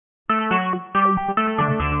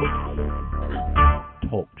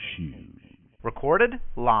Recorded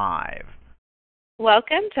live.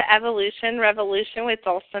 Welcome to Evolution Revolution with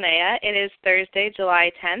Dulcinea. It is Thursday,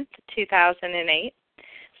 July 10th, 2008.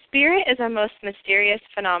 Spirit is a most mysterious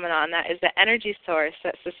phenomenon that is the energy source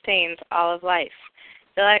that sustains all of life.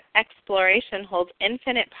 The exploration holds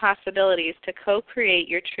infinite possibilities to co-create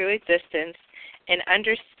your true existence and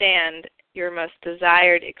understand your most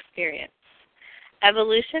desired experience.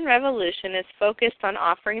 Evolution Revolution is focused on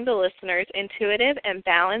offering the listeners intuitive and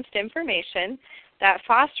balanced information that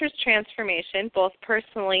fosters transformation both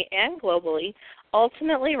personally and globally,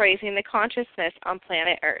 ultimately raising the consciousness on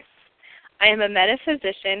planet Earth. I am a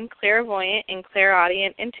metaphysician, clairvoyant, and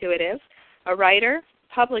clairaudient intuitive, a writer,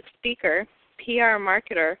 public speaker, PR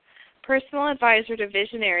marketer, personal advisor to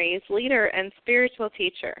visionaries, leader, and spiritual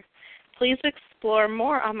teacher. Please explore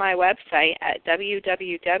more on my website at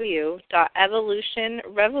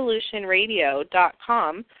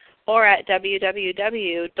www.evolutionrevolutionradio.com or at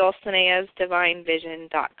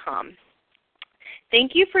www.dulcineasdivinevision.com.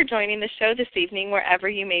 Thank you for joining the show this evening wherever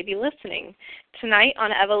you may be listening. Tonight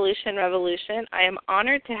on Evolution Revolution, I am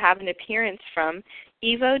honored to have an appearance from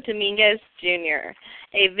Ivo Dominguez Jr.,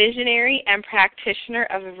 a visionary and practitioner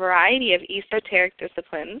of a variety of esoteric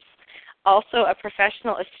disciplines, also a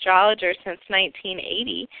professional astrologer since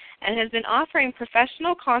 1980, and has been offering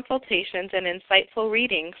professional consultations and insightful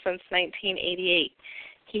readings since 1988.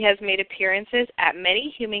 He has made appearances at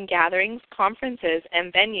many human gatherings, conferences,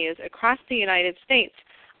 and venues across the United States,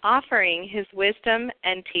 offering his wisdom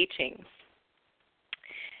and teachings.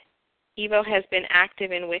 Ivo has been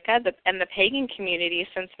active in Wicca and the pagan community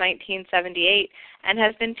since 1978 and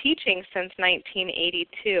has been teaching since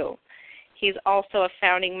 1982. He's also a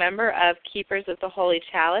founding member of Keepers of the Holy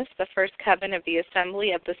Chalice, the first coven of the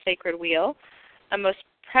Assembly of the Sacred Wheel, a most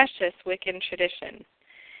precious Wiccan tradition.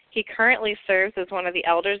 He currently serves as one of the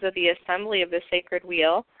elders of the Assembly of the Sacred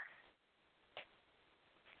Wheel,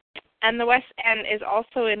 and is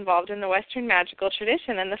also involved in the Western magical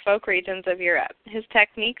tradition and the folk regions of Europe. His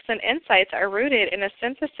techniques and insights are rooted in a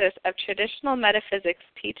synthesis of traditional metaphysics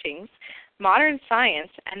teachings, modern science,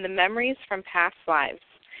 and the memories from past lives.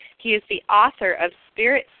 He is the author of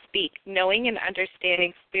Spirit Speak, Knowing and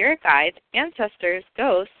Understanding Spirit Guides, Ancestors,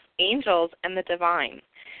 Ghosts, Angels, and the Divine.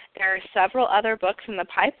 There are several other books in the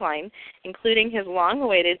pipeline, including his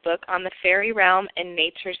long-awaited book on the fairy realm and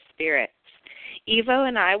nature spirits. Ivo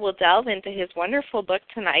and I will delve into his wonderful book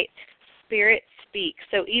tonight, Spirit Speak.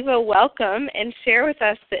 So, Ivo, welcome, and share with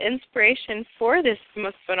us the inspiration for this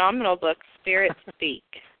most phenomenal book, Spirit Speak.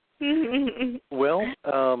 Well,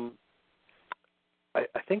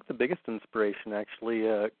 I think the biggest inspiration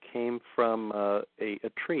actually came from a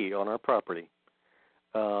tree on our property.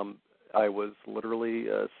 I was literally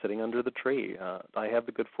sitting under the tree. I have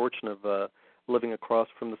the good fortune of living across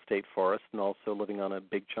from the state forest and also living on a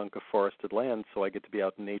big chunk of forested land, so I get to be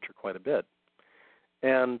out in nature quite a bit.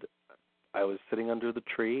 And I was sitting under the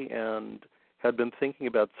tree and had been thinking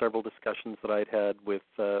about several discussions that I'd had with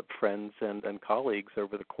friends and colleagues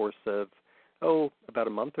over the course of, about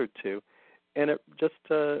a month or two. And it just,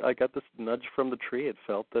 I got this nudge from the tree. It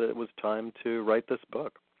felt that it was time to write this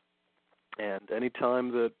book. And any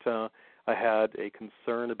time that I had a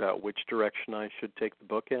concern about which direction I should take the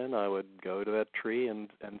book in, I would go to that tree and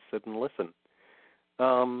sit and listen.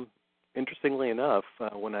 Interestingly enough,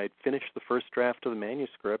 when I finished the first draft of the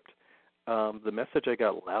manuscript, the message I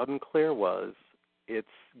got loud and clear was, it's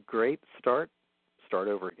great, start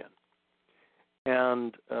over again.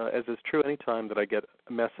 And as is true any time that I get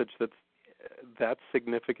a message that's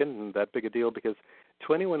significant and that big a deal, because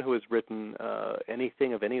to anyone who has written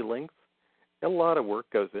anything of any length, a lot of work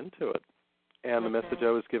goes into it. And the message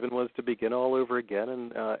I was given was to begin all over again,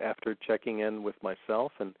 and after checking in with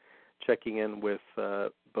myself and checking in with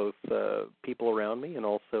both people around me and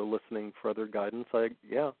also listening for other guidance,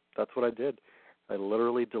 that's what I did. I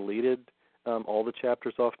literally deleted all the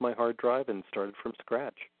chapters off my hard drive and started from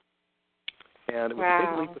scratch. And it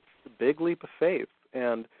was a big leap of faith.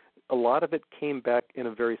 And a lot of it came back in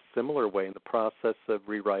a very similar way in the process of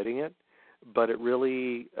rewriting it, but it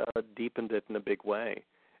really deepened it in a big way.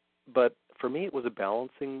 But for me, it was a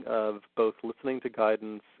balancing of both listening to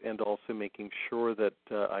guidance and also making sure that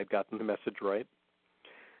I'd gotten the message right.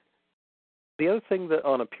 The other thing that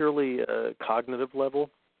on a purely cognitive level,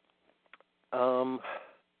 I'm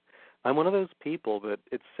one of those people that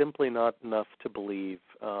it's simply not enough to believe.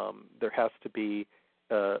 There has to be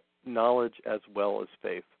knowledge as well as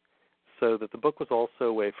faith. So that the book was also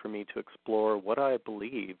a way for me to explore what I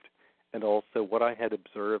believed and also what I had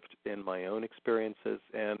observed in my own experiences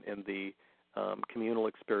and in the communal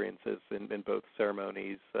experiences in both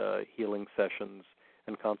ceremonies, healing sessions,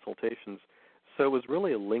 and consultations, So it was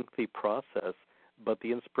really a lengthy process, but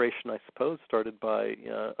the inspiration, I suppose, started by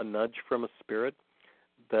a nudge from a spirit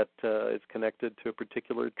that is connected to a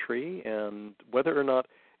particular tree, and whether or not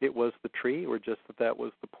it was the tree or just that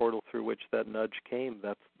was the portal through which that nudge came,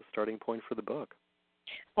 that's the starting point for the book.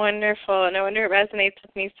 Wonderful. No wonder it resonates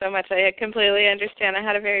with me so much. I completely understand. I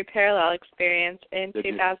had a very parallel experience in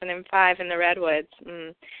 2005 in the Redwoods.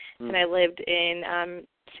 And I lived in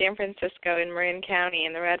San Francisco in Marin County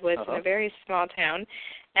in the Redwoods in a very small town.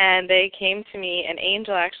 And they came to me, an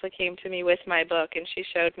angel actually came to me with my book, and she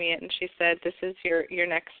showed me it, and she said, this is your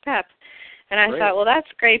next step. And I thought, well, that's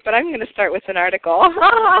great, but I'm going to start with an article.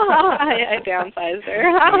 I downsized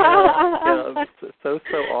her. So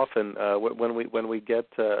often when we get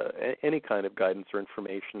any kind of guidance or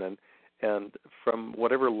information, and from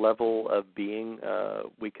whatever level of being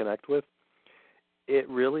we connect with, it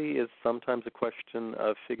really is sometimes a question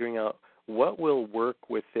of figuring out what will work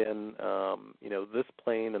within this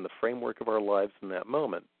plane and the framework of our lives in that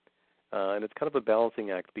moment. And it's kind of a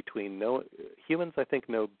balancing act between humans, I think,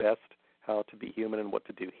 know best how to be human and what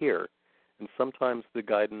to do here. And sometimes the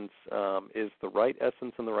guidance is the right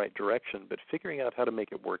essence in the right direction, but figuring out how to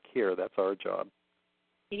make it work here, that's our job.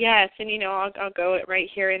 Yes, and I'll go right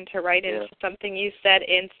into something you said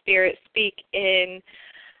in Spirit Speak in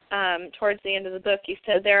towards the end of the book. You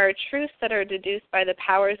said there are truths that are deduced by the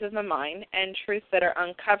powers of the mind and truths that are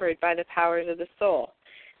uncovered by the powers of the soul.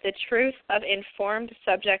 The truth of informed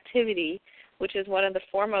subjectivity, which is one of the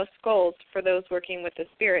foremost goals for those working with the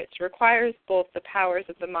spirits, requires both the powers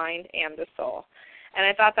of the mind and the soul. And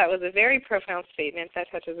I thought that was a very profound statement that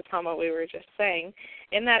touches upon what we were just saying,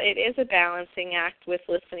 in that it is a balancing act with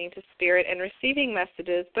listening to spirit and receiving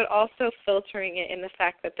messages, but also filtering it in the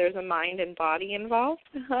fact that there's a mind and body involved.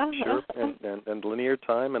 Sure, and linear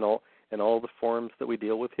time and all the forms that we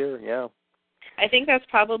deal with here, yeah. I think that's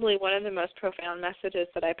probably one of the most profound messages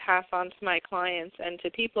that I pass on to my clients and to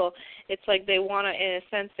people. It's like they want to, in a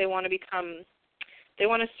sense, they want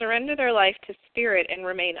to surrender their life to spirit and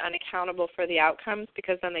remain unaccountable for the outcomes,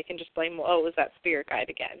 because then they can just blame, well, it was that spirit guide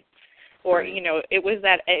again. Or, it was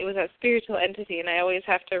that spiritual entity. And I always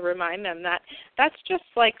have to remind them that that's just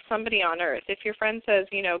like somebody on earth. If your friend says,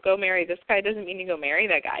 go marry this guy, doesn't mean you go marry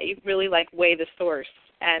that guy. You really weigh the source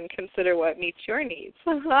and consider what meets your needs.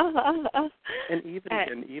 and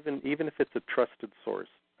even if it's a trusted source,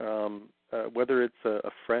 whether it's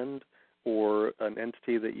a friend or an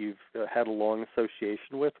entity that you've had a long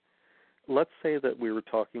association with, let's say that we were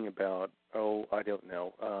talking about, an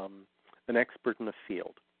expert in a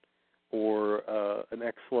field, or an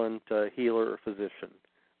excellent healer or physician,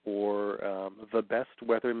 or the best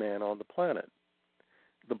weatherman on the planet.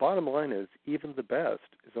 The bottom line is, even the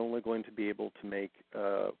best is only going to be able to make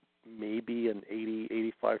maybe an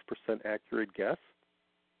 80-85% accurate guess,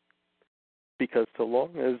 because so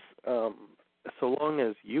long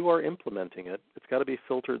as you are implementing it, it's got to be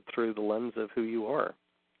filtered through the lens of who you are.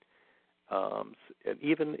 And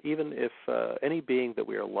even if any being that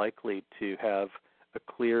we are likely to have a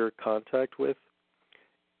clear contact with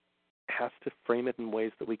has to frame it in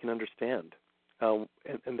ways that we can understand.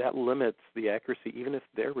 And that limits the accuracy, even if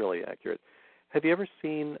they're really accurate. Have you ever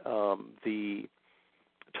seen the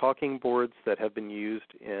talking boards that have been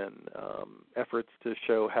used in efforts to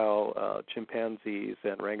show how chimpanzees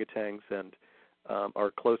and orangutans and our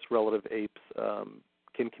close relative apes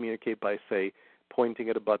can communicate by, say, pointing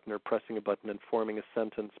at a button or pressing a button and forming a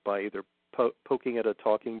sentence by either poking at a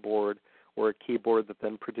talking board or a keyboard that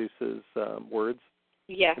then produces words?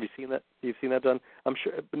 Yes. Have you seen that? You've seen that done? I'm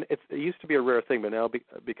sure it used to be a rare thing, but now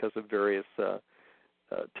because of various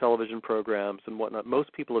television programs and whatnot,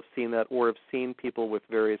 most people have seen that, or have seen people with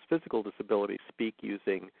various physical disabilities speak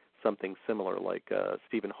using something similar, like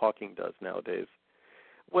Stephen Hawking does nowadays.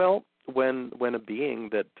 Well, when a being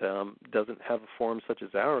that doesn't have a form such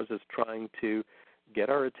as ours is trying to get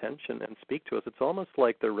our attention and speak to us, it's almost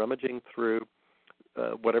like they're rummaging through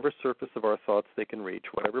whatever surface of our thoughts they can reach,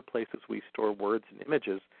 whatever places we store words and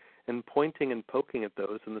images, and pointing and poking at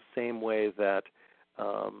those in the same way that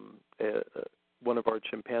one of our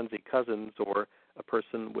chimpanzee cousins or a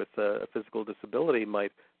person with a physical disability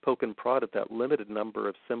might poke and prod at that limited number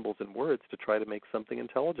of symbols and words to try to make something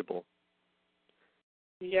intelligible.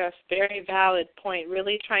 Yes, very valid point.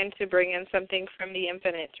 Really trying to bring in something from the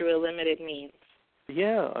infinite through a limited means.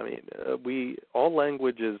 Yeah, I mean, all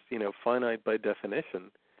language is, finite by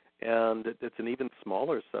definition, and it's an even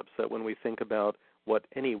smaller subset when we think about what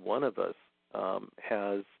any one of us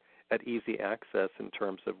has at easy access in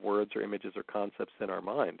terms of words or images or concepts in our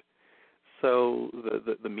mind. So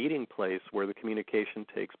the meeting place where the communication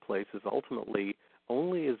takes place is ultimately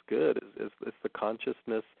only as good as the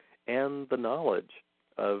consciousness and beyond the knowledge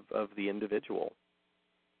of the individual,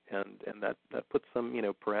 and that puts some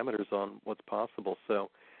parameters on what's possible. So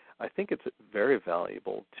I think it's very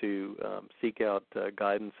valuable to seek out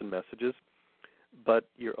guidance and messages, but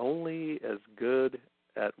you're only as good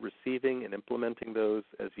at receiving and implementing those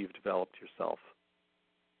as you've developed yourself.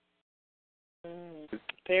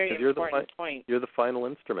 Very important point. You're the final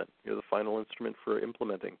instrument. You're the final instrument for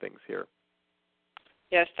implementing things here.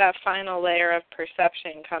 Yes, that final layer of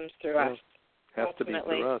perception comes through us. Has ultimately. To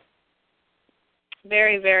be through us.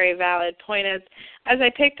 Very, very valid point. As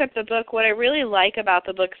I picked up the book, what I really like about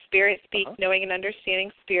the book Spirit Speak, Knowing and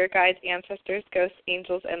Understanding Spirit Guides, Ancestors, Ghosts,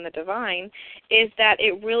 Angels, and the Divine, is that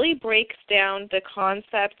it really breaks down the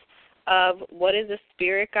concept of what is a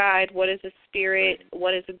spirit guide, what is a spirit,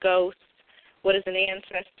 what is a ghost, what is an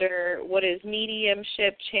ancestor, what is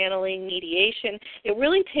mediumship, channeling, mediation. It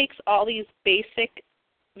really takes all these basic,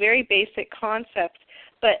 very basic concepts.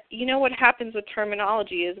 But you know what happens with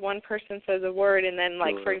terminology is one person says a word and then,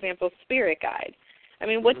 like, for example, spirit guide. I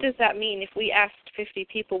mean, what does that mean? If we asked 50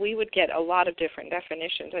 people, we would get a lot of different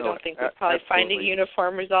definitions. I don't think we'd probably find a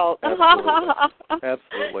uniform result.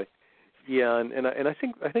 Absolutely. Yeah, and I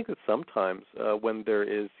think that sometimes when there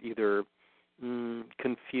is either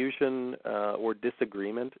confusion or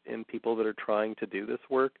disagreement in people that are trying to do this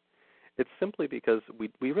work, it's simply because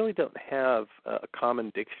we really don't have a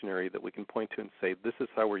common dictionary that we can point to and say, this is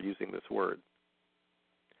how we're using this word.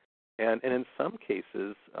 And in some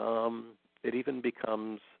cases, it even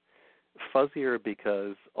becomes fuzzier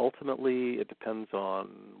because ultimately it depends on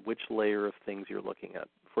which layer of things you're looking at.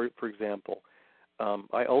 For example,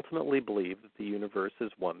 I ultimately believe that the universe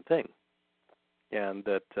is one thing and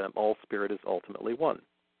that all spirit is ultimately one.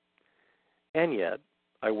 And yet,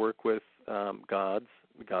 I work with gods,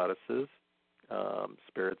 goddesses,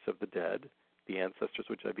 spirits of the dead, the ancestors,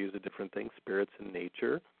 which I view as a different thing, spirits in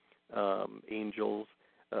nature, angels,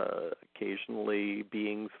 occasionally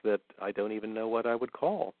beings that I don't even know what I would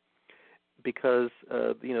call. Because,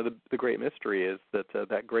 the great mystery is that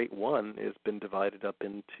that great one has been divided up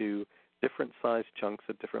into different size chunks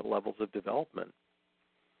at different levels of development.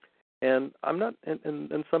 And I'm not,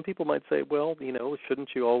 and some people might say, well, shouldn't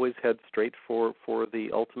you always head straight for the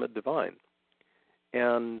ultimate divine?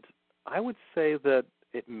 And I would say that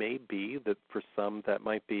it may be that for some that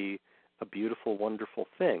might be a beautiful, wonderful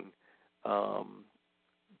thing,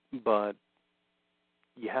 but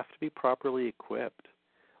you have to be properly equipped.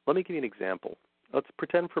 Let me give you an example. Let's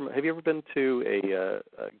pretend have you ever been to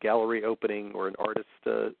a gallery opening or an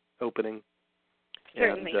artist opening?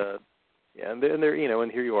 Certainly. And there,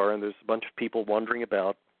 and here you are, and there's a bunch of people wandering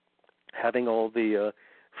about, having all the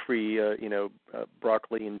free,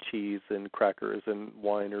 broccoli and cheese and crackers and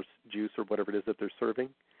wine or juice or whatever it is that they're serving.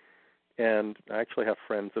 And I actually have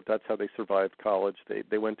friends that's how they survived college.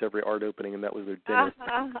 They went to every art opening, and that was their dinner.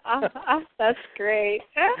 That's great.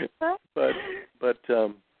 but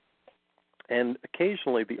and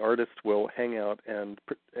occasionally the artist will hang out and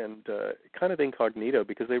kind of incognito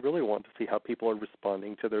because they really want to see how people are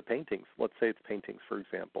responding to their paintings. Let's say it's paintings, for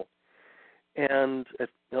example. And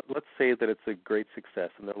let's say that it's a great success,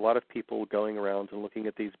 and there are a lot of people going around and looking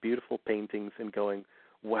at these beautiful paintings and going,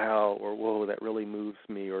 wow, or whoa, that really moves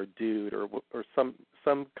me, or dude, or some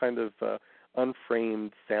kind of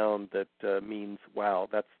unframed sound that means, wow,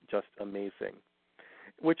 that's just amazing.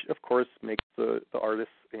 Which, of course, makes the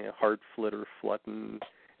artist's heart flutter,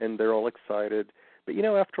 and they're all excited. But,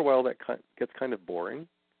 after a while, that gets kind of boring.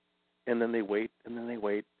 And then they wait, and then they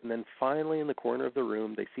wait. And then finally, in the corner of the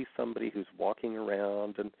room, they see somebody who's walking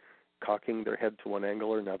around and cocking their head to one angle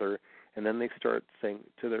or another. And then they start saying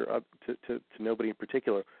to nobody in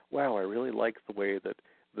particular, wow, I really like the way that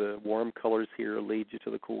the warm colors here lead you to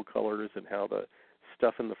the cool colors, and how the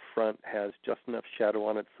stuff in the front has just enough shadow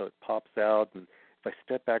on it so it pops out. And if I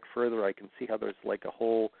step back further, I can see how there's like a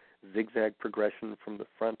whole zigzag progression from the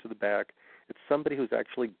front to the back. It's somebody who's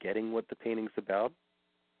actually getting what the painting's about.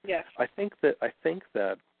 Yes. I think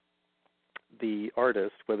that the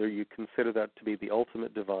artist, whether you consider that to be the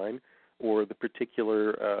ultimate divine, or the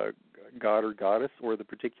particular god or goddess, or the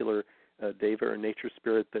particular deva or nature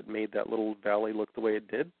spirit that made that little valley look the way it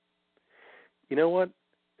did, you know what?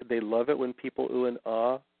 They love it when people ooh and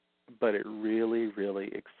ah, but it really, really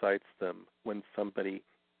excites them when somebody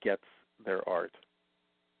gets their art.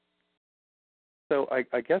 So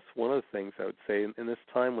I guess one of the things I would say in this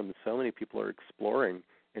time when so many people are exploring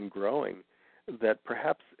and growing, that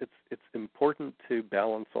perhaps it's important to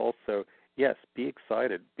balance also, yes, be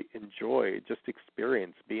excited, enjoy, just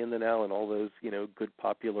experience, be in the now, and all those, good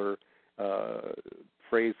popular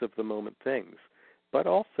phrase of the moment things. But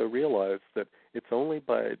also realize that it's only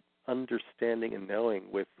by understanding and knowing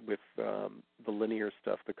with the linear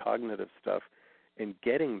stuff, the cognitive stuff, and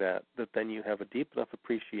getting that then you have a deep enough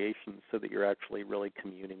appreciation so that you're actually really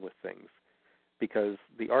communing with things. Because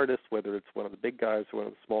the artist, whether it's one of the big guys or one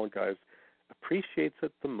of the small guys, appreciates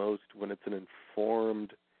it the most when it's an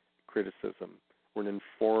informed criticism or an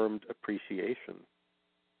informed appreciation.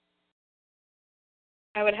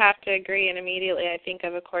 I would have to agree, and immediately I think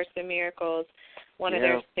of A Course in Miracles. One of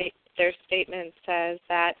their statements says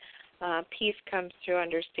that peace comes through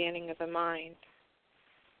understanding of the mind.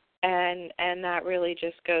 And that really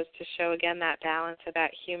just goes to show, again, that balance of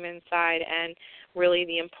that human side and really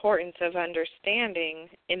the importance of understanding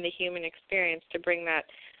in the human experience to bring that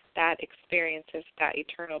experience of that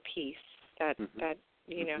eternal peace, that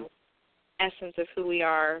essence of who we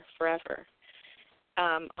are forever,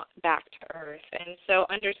 back to earth. And so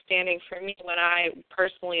understanding for me, when I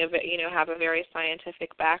personally have a very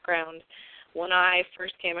scientific background, when I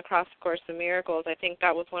first came across A Course in Miracles, I think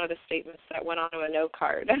that was one of the statements that went onto a note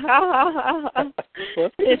card. Well,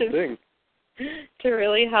 that's interesting. To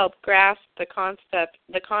really help grasp the concept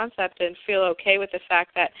and feel okay with the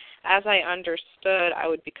fact that as I understood, I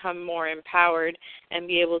would become more empowered and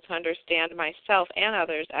be able to understand myself and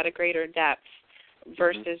others at a greater depth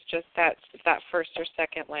versus just that first or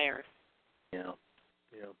second layer. Yeah.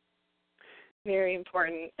 Very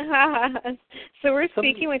important. So we're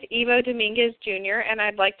speaking with Ivo Dominguez Jr., and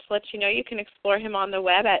I'd like to let you know you can explore him on the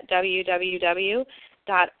web at www.ivodominguez,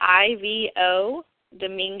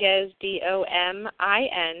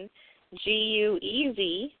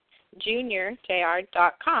 DOMINGUEZ,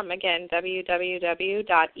 jr.com. Again,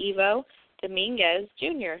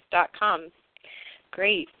 www.ivodominguezjr.com.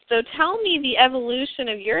 Great. So tell me the evolution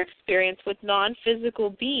of your experience with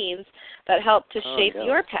non-physical beings that helped to shape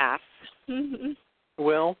your path.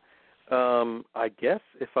 Well, I guess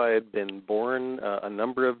if I had been born a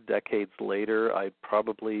number of decades later, I'd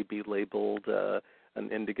probably be labeled an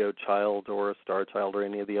indigo child or a star child or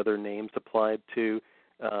any of the other names applied to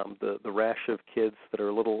the rash of kids that are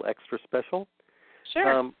a little extra special.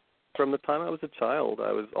 Sure. From the time I was a child,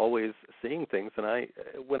 I was always seeing things, and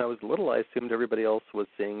when I was little, I assumed everybody else was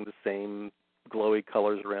seeing the same glowy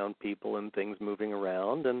colors around people and things moving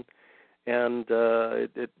around, and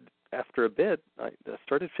after a bit, I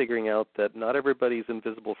started figuring out that not everybody's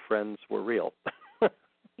invisible friends were real.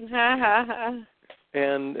 And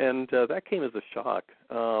that came as a shock.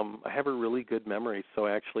 I have a really good memory, so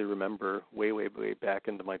I actually remember way, way, way back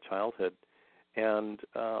into my childhood. And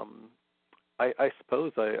I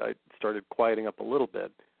suppose I started quieting up a little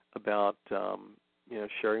bit about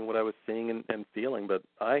sharing what I was seeing and feeling. But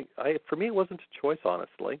for me, it wasn't a choice,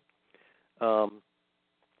 honestly. I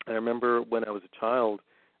remember when I was a child,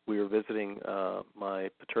 we were visiting my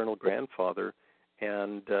paternal grandfather,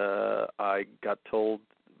 and I got told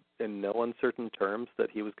in no uncertain terms that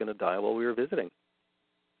he was going to die while we were visiting.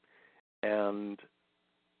 And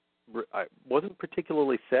I wasn't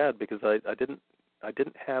particularly sad because I didn't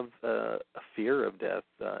have a fear of death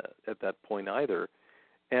at that point either.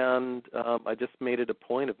 And I just made it a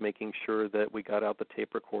point of making sure that we got out the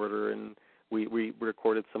tape recorder and we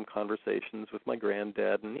recorded some conversations with my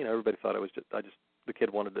granddad, and everybody thought the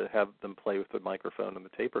kid wanted to have them play with the microphone and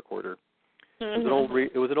the tape recorder. It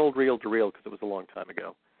was an old reel-to-reel because it was a long time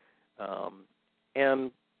ago.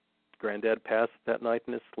 And Granddad passed that night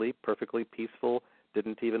in his sleep, perfectly peaceful,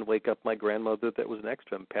 didn't even wake up my grandmother that was next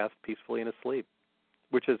to him, passed peacefully in his sleep,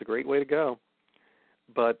 which is a great way to go.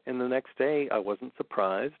 But in the next day, I wasn't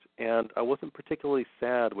surprised, and I wasn't particularly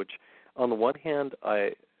sad, which on the one hand,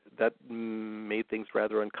 that made things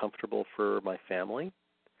rather uncomfortable for my family.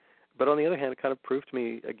 But on the other hand, it kind of proved to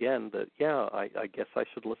me again that, I guess I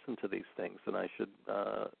should listen to these things and I should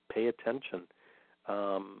pay attention.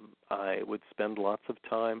 I would spend lots of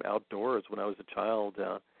time outdoors when I was a child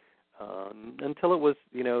until it was,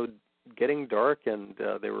 getting dark and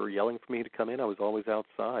they were yelling for me to come in. I was always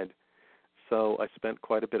outside. So I spent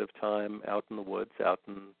quite a bit of time out in the woods, out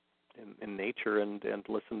in nature, and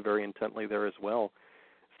listened very intently there as well.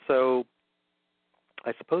 So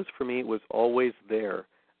I suppose for me it was always there.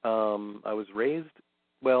 I was raised,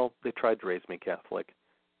 they tried to raise me Catholic.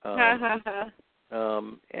 It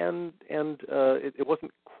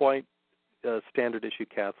wasn't quite standard issue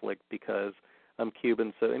Catholic because I'm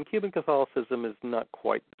Cuban. So, and Cuban Catholicism is not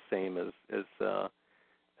quite the same as the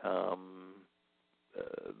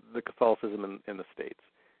Catholicism in the States.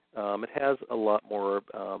 It has a lot more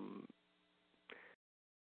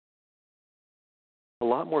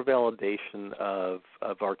validation of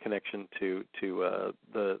our connection to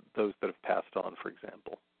those that have passed on, for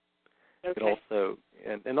example. Okay. It also,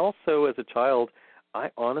 and also as a child, I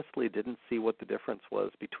honestly didn't see what the difference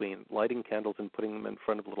was between lighting candles and putting them in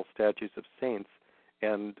front of little statues of saints,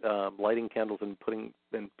 and lighting candles and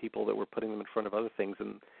people that were putting them in front of other things.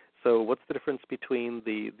 And so, what's the difference between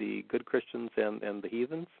the good Christians and the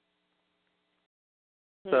heathens?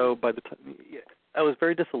 So by the time I was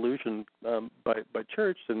very disillusioned by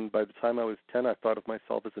church, and by the time I was 10, I thought of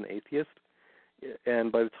myself as an atheist.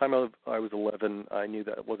 And by the time I was 11, I knew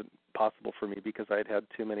that it wasn't possible for me because I had had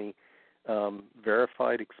too many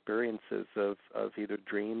verified experiences of either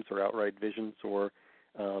dreams or outright visions, or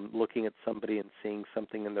looking at somebody and seeing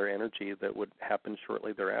something in their energy that would happen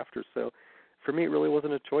shortly thereafter. So for me, it really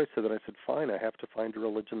wasn't a choice. So then I said, fine, I have to find a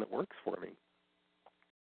religion that works for me.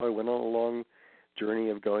 So I went on a long journey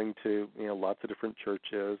of going to lots of different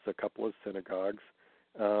churches, a couple of synagogues.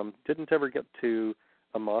 Didn't ever get to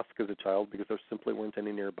a mosque as a child because there simply weren't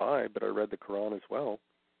any nearby, but I read the Quran as well,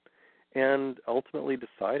 and ultimately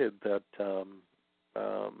decided that the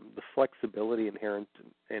flexibility inherent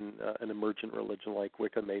in an emergent religion like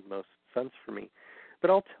Wicca made most sense for me.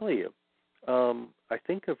 But I'll tell you, I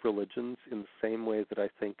think of religions in the same way that I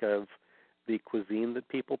think of the cuisine that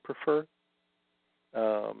people prefer.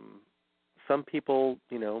 Some people,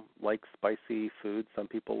 like spicy food. Some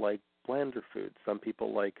people like blander food. Some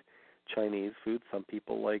people like Chinese food. Some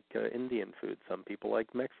people like Indian food. Some people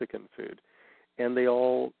like Mexican food. And they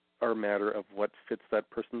all are a matter of what fits that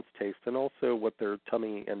person's taste and also what their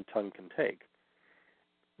tummy and tongue can take.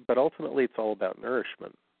 But ultimately, it's all about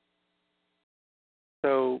nourishment.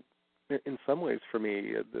 So in some ways, for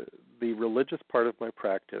me, the religious part of my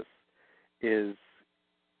practice is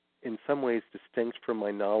in some ways distinct from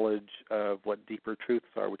my knowledge of what deeper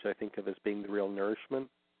truths are, which I think of as being the real nourishment.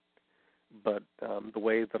 But the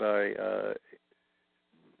way that I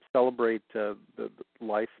celebrate the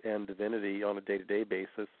life and divinity on a day-to-day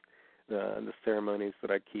basis, and the ceremonies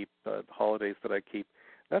that I keep, the holidays that I keep,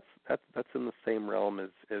 that's in the same realm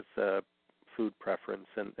as food preference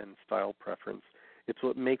and style preference. It's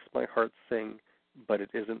what makes my heart sing, but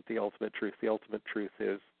it isn't the ultimate truth. The ultimate truth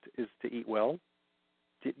is to eat well.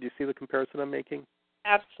 Do you see the comparison I'm making?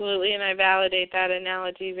 Absolutely, and I validate that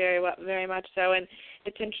analogy very much so. And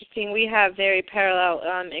it's interesting, we have very parallel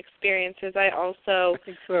experiences. I also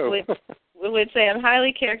think so. would say I'm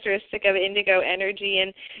highly characteristic of indigo energy.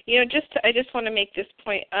 And, I just want to make this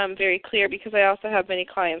point very clear because I also have many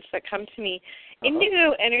clients that come to me.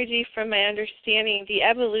 Indigo energy, from my understanding, the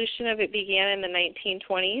evolution of it began in the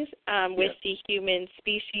 1920s with the human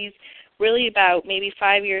species, really about maybe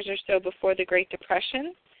 5 years or so before the Great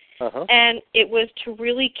Depression. And it was to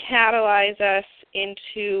really catalyze us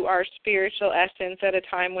into our spiritual essence at a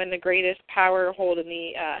time when the greatest power hold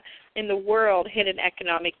in the world hit an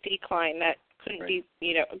economic decline that couldn't be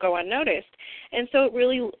go unnoticed. And so it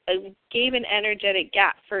really gave an energetic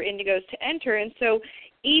gap for indigos to enter. And so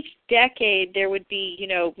each decade there would be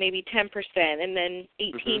maybe 10% and then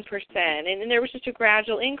 18%, and there was just a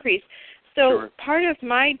gradual increase. So part of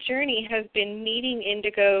my journey has been meeting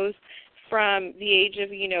indigos from the age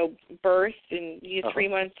of, birth and 3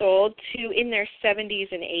 months old to in their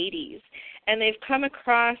 70s and 80s. And they've come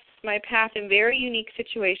across my path in very unique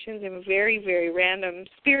situations, in very, very random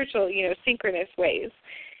spiritual, synchronous ways,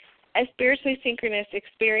 as spiritually synchronous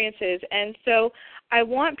experiences. And so I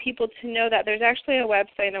want people to know that there's actually a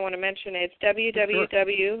website, and I want to mention it. It's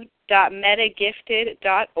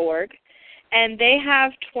www.metagifted.org. And they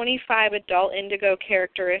have 25 adult indigo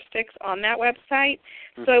characteristics on that website.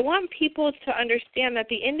 So I want people to understand that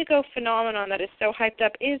the indigo phenomenon that is so hyped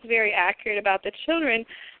up is very accurate about the children.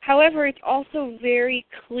 However, it's also very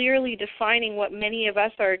clearly defining what many of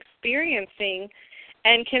us are experiencing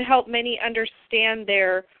and can help many understand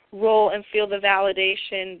their role and feel the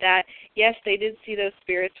validation that, yes, they did see those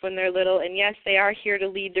spirits when they're little, and yes, they are here to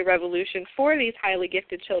lead the revolution for these highly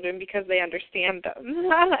gifted children because they understand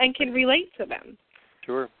them and can relate to them.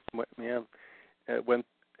 Sure. Yeah. When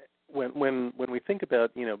we think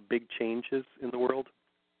about big changes in the world,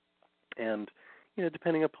 and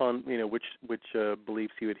depending upon which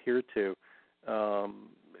beliefs you adhere to,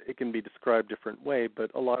 it can be described different way.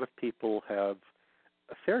 But a lot of people have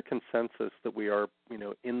a fair consensus that we are,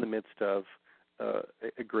 in the midst of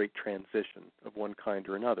a great transition of one kind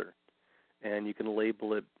or another. And you can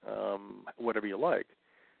label it whatever you like.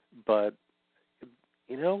 But,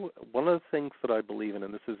 one of the things that I believe in,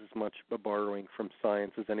 and this is as much a borrowing from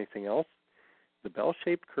science as anything else, the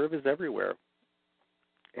bell-shaped curve is everywhere.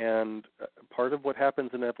 And part of what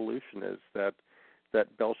happens in evolution is that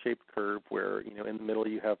bell-shaped curve where, in the middle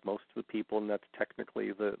you have most of the people, and that's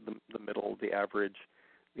technically the middle, the average,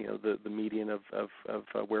 the median of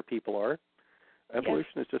where people are.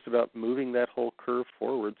 Evolution is just about moving that whole curve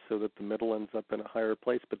forward so that the middle ends up in a higher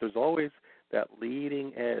place. But there's always that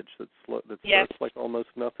leading edge that starts like almost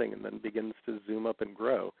nothing and then begins to zoom up and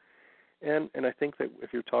grow. And I think that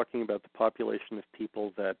if you're talking about the population of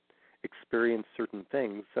people that experience certain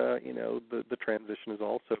things, the transition is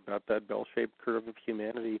also about that bell-shaped curve of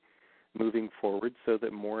humanity moving forward so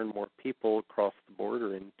that more and more people cross the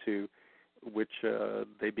border into which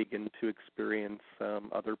they begin to experience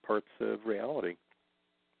other parts of reality.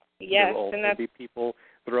 Yes, there will also be people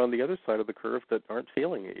that are on the other side of the curve that aren't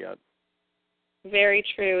feeling it yet. Very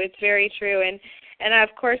true. It's very true. And of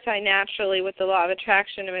course, I naturally, with the law of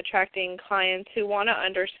attraction, am attracting clients who want to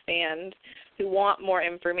understand, who want more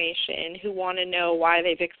information, who want to know why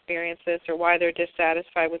they've experienced this or why they're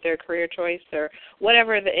dissatisfied with their career choice or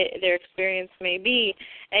whatever their experience may be.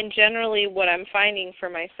 And generally what I'm finding for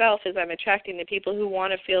myself is I'm attracting the people who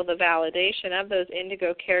want to feel the validation of those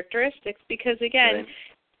indigo characteristics because, again, Right.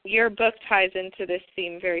 Your book ties into this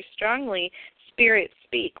theme very strongly. Spirit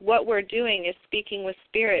speak. What we're doing is speaking with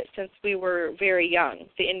spirit since we were very young,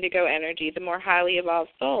 the indigo energy, the more highly evolved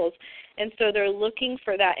souls. And so they're looking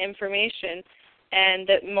for that information and,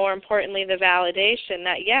 that more importantly, the validation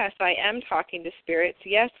that, yes, I am talking to spirits.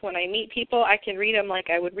 Yes, when I meet people, I can read them like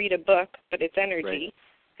I would read a book, but it's energy. Right.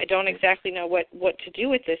 I don't exactly know what to do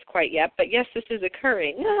with this quite yet, but yes, this is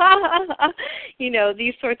occurring.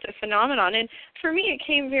 These sorts of phenomenon. And for me, it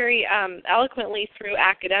came very eloquently through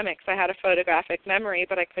academics. I had a photographic memory,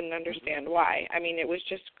 but I couldn't understand why. I mean, it was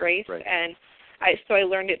just grace, Right. and so I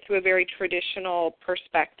learned it through a very traditional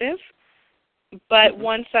perspective. But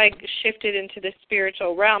once I shifted into the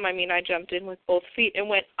spiritual realm, I mean, I jumped in with both feet and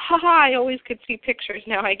went, I always could see pictures.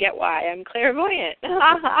 Now I get why. I'm clairvoyant.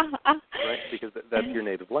 Right, because that's your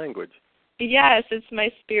native language. Yes, it's my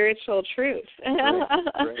spiritual truth.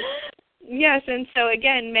 Right. Yes, and so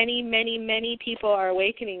again, many, many, many people are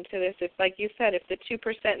awakening to this. It's like you said, if the 2%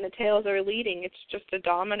 and the tails are leading, it's just a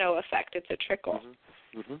domino effect. It's a trickle.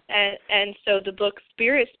 And so the book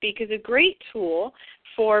Spirit Speak is a great tool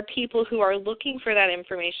for people who are looking for that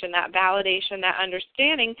information, that validation, that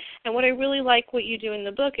understanding. And what I really like what you do in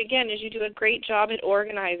the book, again, is you do a great job at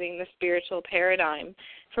organizing the spiritual paradigm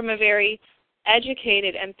from a very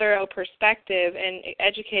educated and thorough perspective, and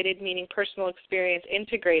educated meaning personal experience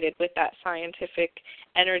integrated with that scientific,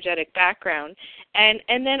 energetic background. And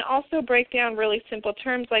then also break down really simple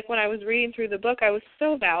terms. Like when I was reading through the book, I was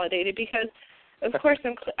so validated because, of course,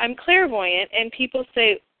 I'm clairvoyant, and people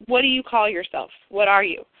say, what do you call yourself? What are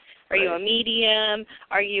you? Are you a medium?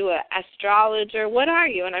 Are you an astrologer? What are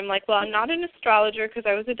you? And I'm like, well, I'm not an astrologer because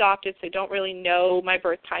I was adopted, so I don't really know my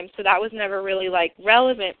birth time. So that was never really,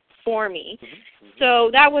 relevant for me.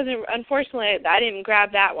 So that wasn't, unfortunately, I didn't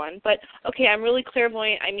grab that one. But, okay, I'm really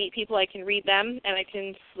clairvoyant. I meet people, I can read them, and I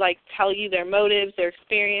can, tell you their motives, their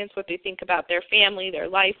experience, what they think about their family, their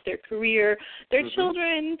life, their career, their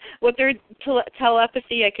children, what their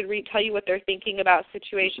telepathy. I could tell you what they're thinking about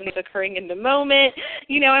situations occurring in the moment.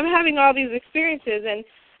 I'm having all these experiences,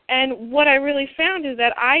 and what I really found is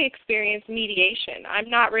that I experience mediation. I'm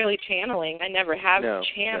not really channeling. I never have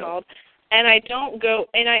channeled. No. And I don't go,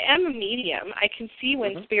 and I am a medium. I can see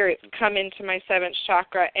when spirits come into my 7th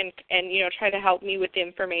chakra and try to help me with the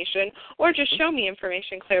information or just show me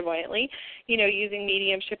information clairvoyantly, using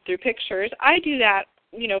mediumship through pictures. I do that,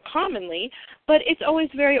 commonly, but it's always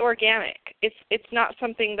very organic. It's not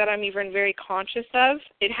something that I'm even very conscious of.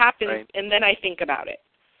 It happens, and then I think about it.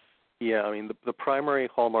 Yeah, I mean, the primary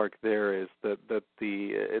hallmark there is that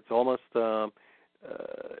it's almost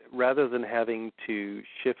rather than having to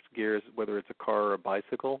shift gears, whether it's a car or a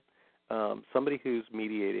bicycle, somebody who's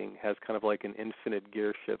mediating has kind of like an infinite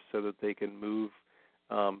gear shift so that they can move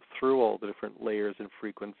through all the different layers and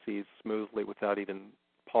frequencies smoothly without even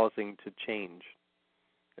pausing to change.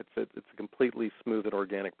 It's a completely smooth and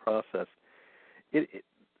organic process.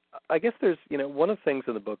 I guess there's, one of the things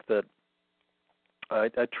in the book that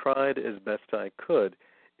I tried as best I could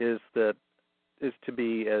is to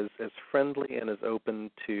be as friendly and as open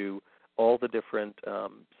to all the different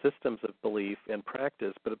systems of belief and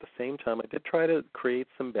practice, but at the same time, I did try to create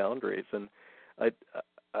some boundaries. And I'm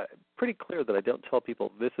pretty clear that I don't tell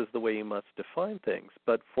people this is the way you must define things,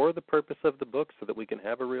 but for the purpose of the book so that we can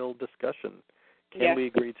have a real discussion, can we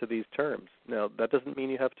agree to these terms? Now, that doesn't mean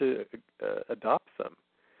you have to adopt them,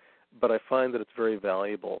 but I find that it's very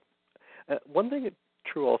valuable. One thing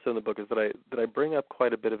true also in the book is that I bring up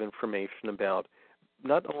quite a bit of information about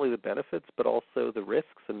not only the benefits but also the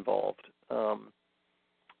risks involved.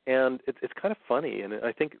 And it's kind of funny, and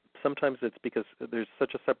I think sometimes it's because there's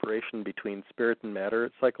such a separation between spirit and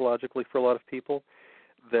matter psychologically for a lot of people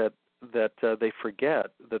that that they forget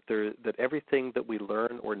that everything that we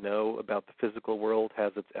learn or know about the physical world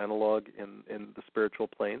has its analog in the spiritual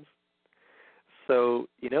planes. So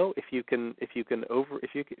if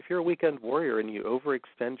you're a weekend warrior and you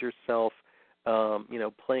overextend yourself,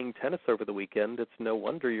 playing tennis over the weekend, it's no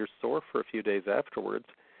wonder you're sore for a few days afterwards.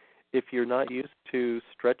 If you're not used to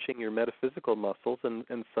stretching your metaphysical muscles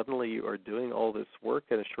and suddenly you are doing all this work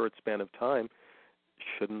in a short span of time,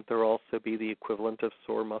 shouldn't there also be the equivalent of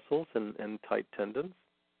sore muscles and tight tendons?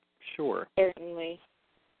 Sure. Certainly.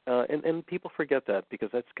 And people forget that because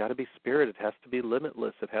that's got to be spirit. It has to be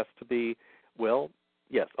limitless. It has to be, well,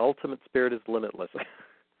 yes, ultimate spirit is limitless.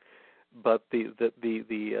 But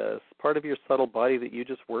the part of your subtle body that you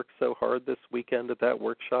just worked so hard this weekend at that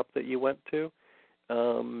workshop that you went to,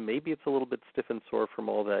 maybe it's a little bit stiff and sore from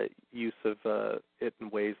all that use of it in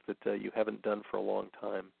ways that you haven't done for a long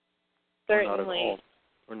time. Certainly.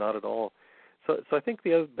 Or not at all. So I think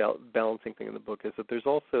the other balancing thing in the book is that there's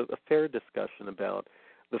also a fair discussion about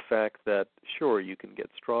the fact that, sure, you can get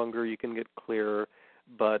stronger, you can get clearer,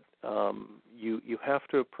 but you have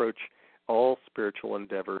to approach all spiritual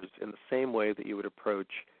endeavors in the same way that you would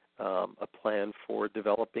approach a plan for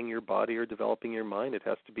developing your body or developing your mind. It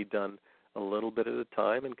has to be done a little bit at a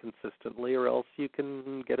time and consistently, or else you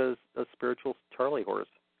can get a spiritual Charlie horse.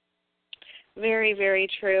 Very, very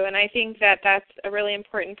true. And I think that that's a really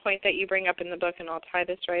important point that you bring up in the book, and I'll tie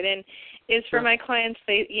this right in, is for my clients,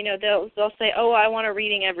 they'll say, oh, I want a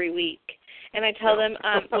reading every week. And I tell them,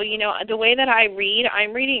 well, the way that I read,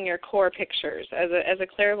 I'm reading your core pictures. As a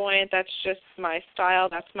clairvoyant, that's just my style,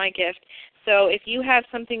 that's my gift. So if you have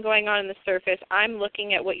something going on in the surface, I'm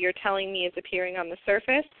looking at what you're telling me is appearing on the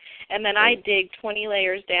surface, and then I dig 20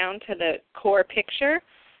 layers down to the core picture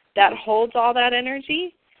that holds all that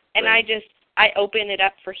energy, and I open it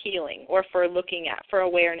up for healing or for looking at, for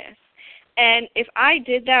awareness. And if I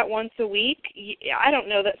did that once a week, I don't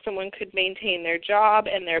know that someone could maintain their job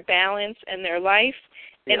and their balance and their life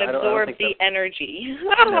and absorb the energy.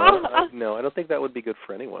 No, I don't think that would be good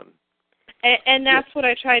for anyone. And that's what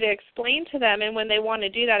I try to explain to them. And when they want to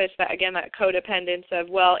do that, it's that, again, that codependence of,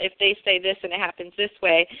 well, if they say this and it happens this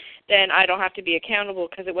way, then I don't have to be accountable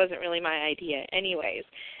because it wasn't really my idea anyways.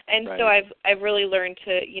 And so I've really learned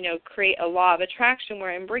to, create a law of attraction where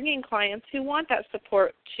I'm bringing clients who want that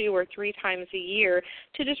support 2 or 3 times a year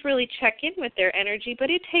to just really check in with their energy. But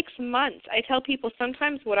it takes months. I tell people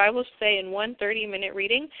sometimes what I will say in one 30-minute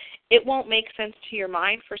reading, it won't make sense to your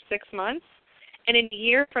mind for 6 months. And in a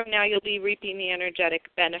year from now, you'll be reaping the energetic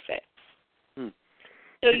benefits. So,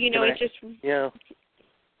 it's just,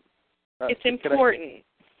 it's important.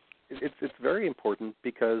 It's very important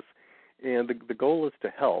because the goal is to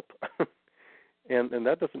help. and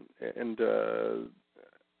that doesn't, and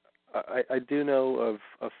I do know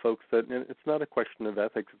of folks that, and it's not a question of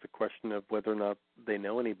ethics, it's a question of whether or not they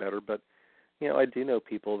know any better, but I do know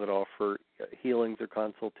people that offer healings or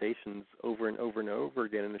consultations over and over and over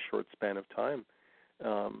again in a short span of time,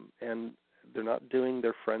 and they're not doing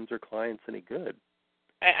their friends or clients any good.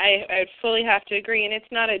 I fully have to agree, and it's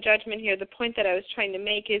not a judgment here. The point that I was trying to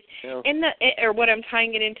make is, or what I'm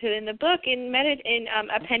tying it into in the book, in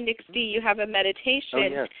Appendix D, you have a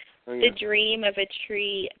meditation. The dream of a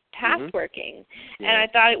tree path working. And I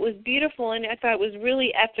thought it was beautiful, and I thought it was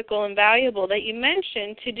really ethical and valuable that you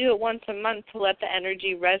mentioned to do it once a month to let the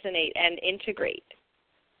energy resonate and integrate.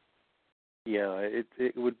 Yeah,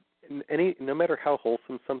 it would, no matter how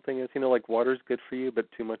wholesome something is, like water's good for you, but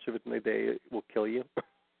too much of it in a day will kill you.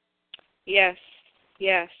 Yes.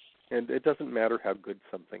 And it doesn't matter how good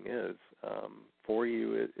something is for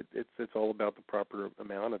you. It's all about the proper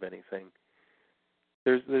amount of anything.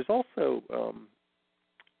 There's also,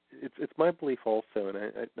 it's my belief also, and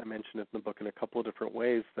I mentioned it in the book in a couple of different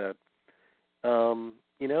ways, that,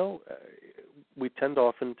 we tend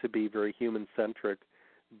often to be very human-centric,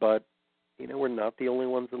 but, we're not the only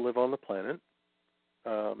ones that live on the planet.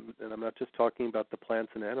 And I'm not just talking about the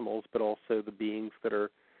plants and animals, but also the beings that are,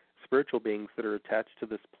 spiritual beings that are attached to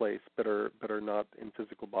this place but are not in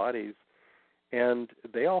physical bodies. And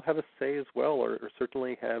they all have a say as well, or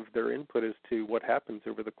certainly have their input as to what happens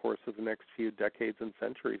over the course of the next few decades and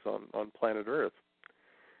centuries on planet Earth.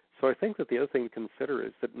 So I think that the other thing to consider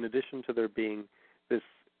is that in addition to there being this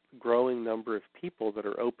growing number of people that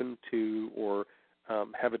are open to or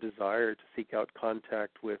have a desire to seek out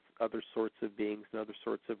contact with other sorts of beings and other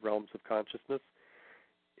sorts of realms of consciousness,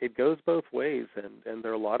 it goes both ways, and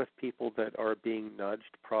there are a lot of people that are being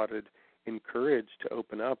nudged, prodded, encouraged to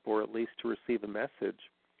open up, or at least to receive a message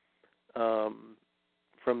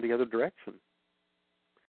from the other direction.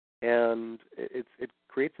 And it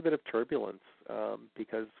creates a bit of turbulence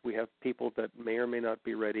because we have people that may or may not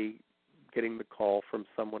be ready getting the call from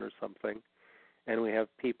someone or something. And we have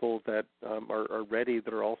people that are ready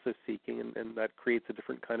that are also seeking, and that creates a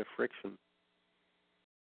different kind of friction.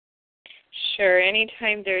 Sure.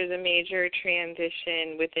 Anytime there's a major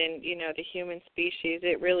transition within, the human species,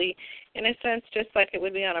 it really, in a sense, just like it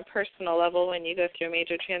would be on a personal level when you go through a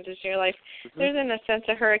major transition in your life, there's, in a sense,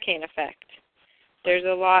 a hurricane effect. There's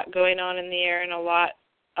a lot going on in the air and a lot,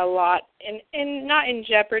 and not in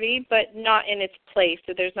jeopardy, but not in its place.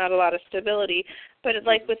 So there's not a lot of stability. But it's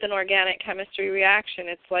like with an organic chemistry reaction,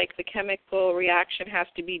 it's like the chemical reaction has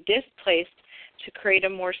to be displaced to create a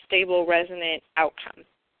more stable, resonant outcome.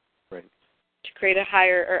 Right. To create a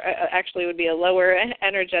higher, or actually would be a lower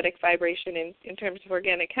energetic vibration in terms of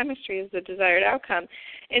organic chemistry is the desired outcome.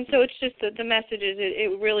 And so it's just that the message is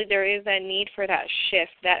it really, there is that need for that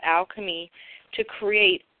shift, that alchemy to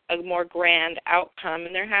create a more grand outcome.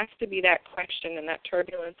 And there has to be that question and that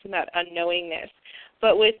turbulence and that unknowingness.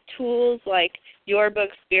 But with tools like your book,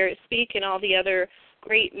 Spirit Speak, and all the other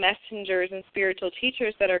great messengers and spiritual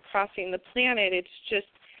teachers that are crossing the planet, it's just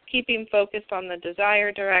keeping focused on the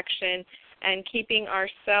desired direction and keeping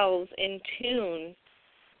ourselves in tune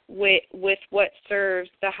with what serves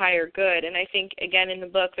the higher good. And I think, again, in the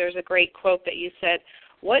book, there's a great quote that you said,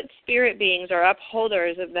 what spirit beings are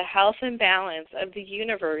upholders of the health and balance of the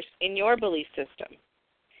universe in your belief system?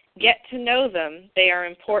 Get to know them. They are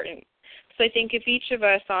important. So I think if each of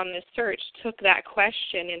us on this search took that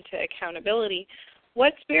question into accountability,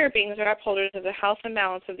 what spirit beings are upholders of the health and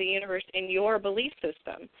balance of the universe in your belief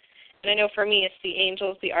system? And I know for me it's the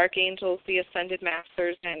angels, the archangels, the ascended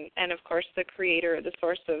masters, and of course the creator, the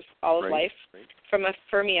source of all of life,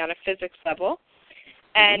 for me on a physics level.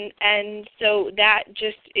 And so that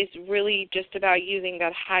just is really just about using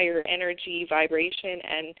that higher energy vibration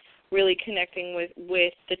and really connecting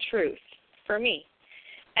with the truth for me.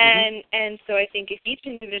 And so I think if each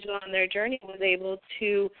individual on their journey was able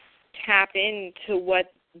to tap into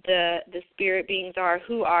what the spirit beings are,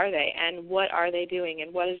 who are they, and what are they doing,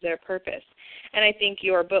 and what is their purpose. And I think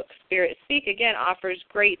your book, Spirit Speak, again, offers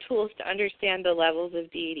great tools to understand the levels of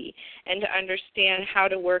deity and to understand how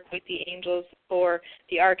to work with the angels or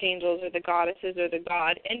the archangels or the goddesses or the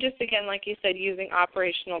god. And just, again, like you said, using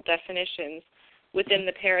operational definitions within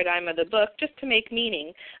the paradigm of the book just to make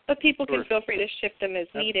meaning. But people can feel free to shift them as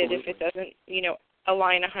needed if it doesn't,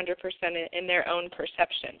 align 100% in their own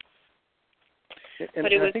perception.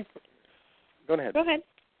 But it was. Go ahead. Go ahead.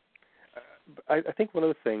 I think one of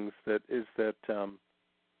the things that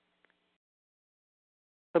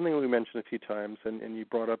something we mentioned a few times, and you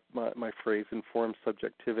brought up my phrase, informed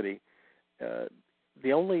subjectivity.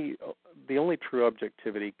 The only true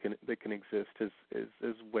objectivity that can exist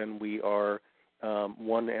is when we are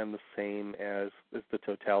one and the same as the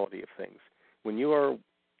totality of things. When you are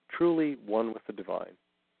truly one with the divine,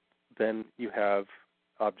 then you have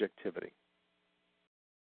objectivity.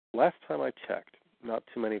 Last time I checked, not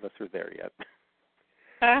too many of us are there yet.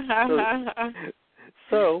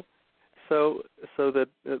 So that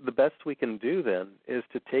the best we can do then is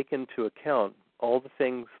to take into account all the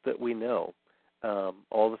things that we know,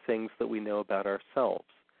 all the things that we know about ourselves,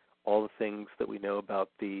 all the things that we know about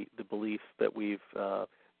the beliefs that we've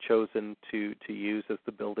chosen to use as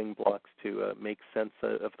the building blocks to make sense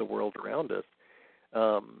of the world around us,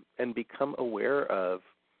 and become aware of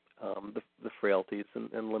the frailties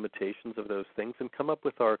and limitations of those things, and come up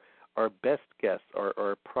with our best guess,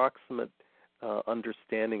 our approximate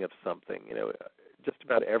understanding of something. Just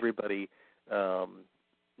about everybody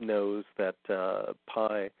knows that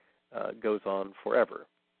pi goes on forever.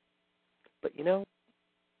 But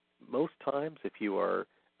most times if you are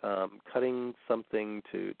cutting something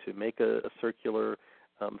to make a circular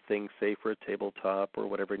thing, say for a tabletop or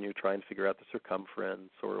whatever, and you're trying to figure out the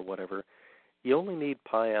circumference or whatever, you only need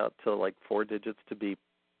pi out to like 4 digits to be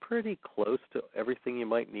pretty close to everything you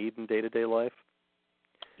might need in day-to-day life.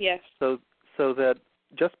 Yes. So that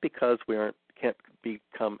just because we can't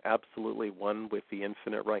become absolutely one with the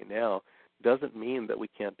infinite right now doesn't mean that we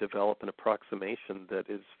can't develop an approximation that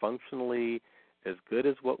is functionally as good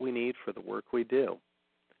as what we need for the work we do.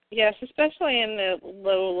 Yes, especially in the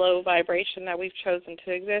low vibration that we've chosen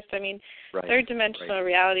to exist. I mean, third dimensional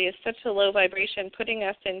reality is such a low vibration, putting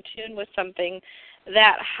us in tune with something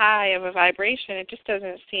that high of a vibration, it just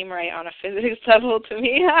doesn't seem right on a physics level to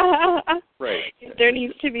me. There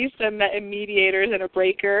needs to be some mediators and a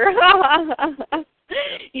breaker.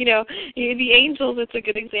 The angels, it's a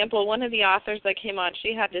good example. One of the authors that came on,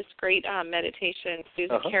 she had this great meditation,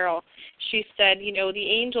 Susan Carroll. She said, the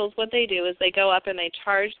angels, what they do is they go up and they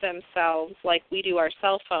charge themselves like we do our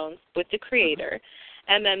cell phones with the Creator.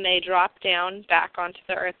 and then they drop down back onto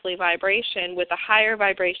the earthly vibration with a higher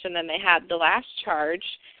vibration than they had the last charge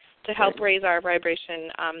to help raise our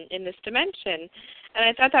vibration in this dimension. And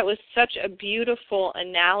I thought that was such a beautiful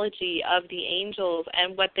analogy of the angels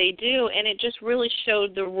and what they do, and it just really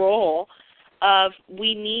showed the role of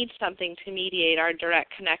we need something to mediate our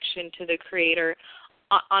direct connection to the Creator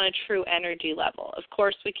on a true energy level. Of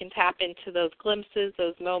course, we can tap into those glimpses,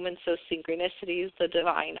 those moments, those synchronicities, the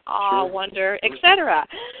divine awe, wonder, etc.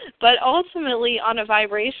 But ultimately, on a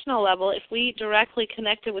vibrational level, if we directly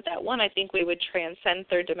connected with that one, I think we would transcend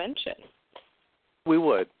third dimension. We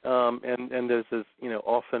would, and as is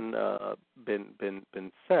often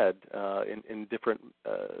been said in different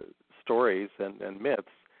stories and myths.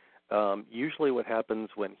 Usually, what happens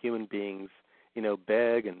when human beings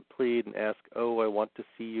beg and plead and ask, "Oh, I want to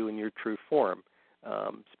see you in your true form,"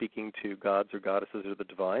 speaking to gods or goddesses or the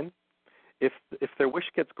divine. If their wish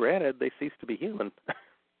gets granted, they cease to be human.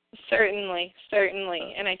 Certainly,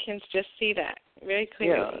 and I can just see that very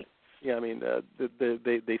clearly. Yeah. I mean,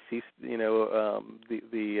 they cease.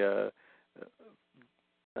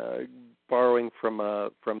 Borrowing from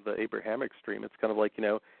the Abrahamic stream, it's kind of like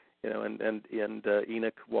and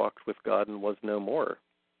Enoch walked with God and was no more.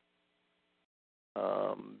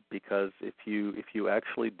 Because if you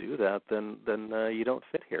actually do that, then you don't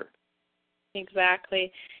fit here.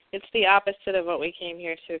 Exactly, it's the opposite of what we came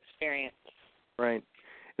here to experience. Right,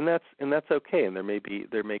 and that's okay. And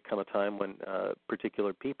there may come a time when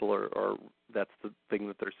particular people are that's the thing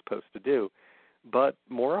that they're supposed to do. But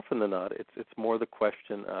more often than not, it's more the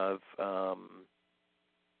question of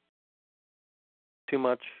too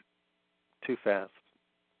much, too fast.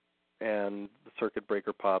 And the circuit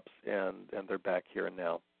breaker pops, and they're back here and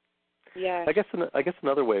now. Yeah. I guess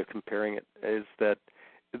another way of comparing it is that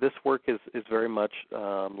this work is very much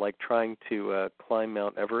like trying to climb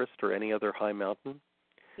Mount Everest or any other high mountain.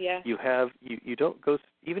 Yeah. You don't go,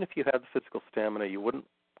 even if you had the physical stamina, you wouldn't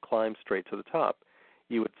climb straight to the top.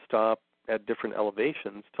 You would stop at different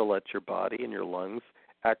elevations to let your body and your lungs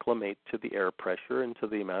acclimate to the air pressure and to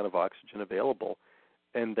the amount of oxygen available,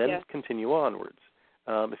 and then continue onwards.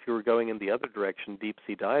 If you were going in the other direction, deep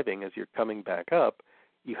sea diving, as you're coming back up,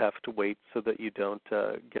 you have to wait so that you don't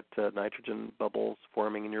get nitrogen bubbles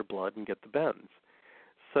forming in your blood and get the bends.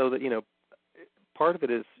 So that, part of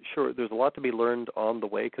it is, sure, there's a lot to be learned on the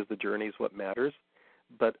way because the journey is what matters.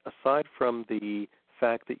 But aside from the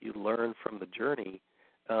fact that you learn from the journey,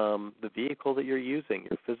 the vehicle that you're using,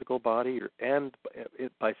 your physical body, and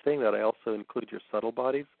by saying that, I also include your subtle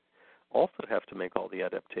bodies, also have to make all the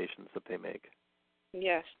adaptations that they make.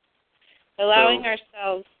 Yes. Allowing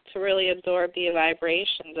ourselves to really absorb the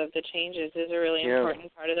vibrations of the changes is a really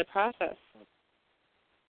important part of the process.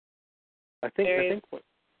 I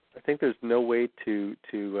think there's no way to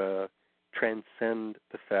transcend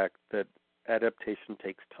the fact that adaptation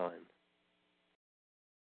takes time.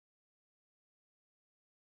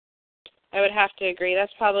 I would have to agree.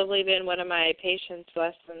 That's probably been one of my patience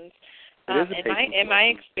lessons. In my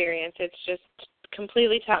experience, it's just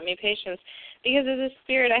completely taught me patience. Because as a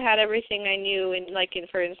spirit, I had everything I knew,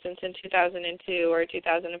 for instance, in 2002 or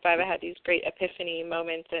 2005, I had these great epiphany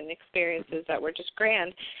moments and experiences that were just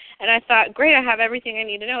grand. And I thought, great, I have everything I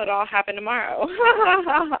need to know. It'll all happen tomorrow.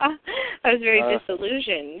 I was very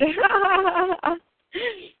disillusioned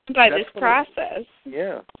by this process.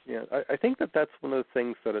 I think that's one of the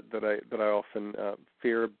things that I often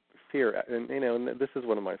fear, and this is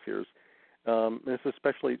one of my fears. This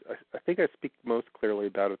especially, I think I speak most clearly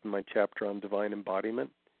about it in my chapter on divine embodiment.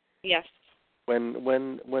 Yes.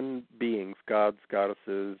 When beings, gods,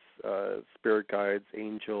 goddesses, spirit guides,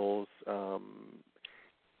 angels,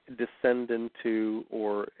 descend into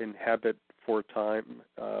or inhabit for a time,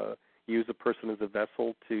 use a person as a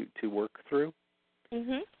vessel to work through.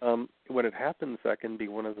 Mm-hmm. When it happens, that can be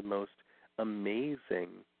one of the most amazing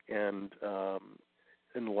and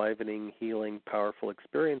enlivening, healing, powerful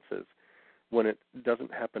experiences. When it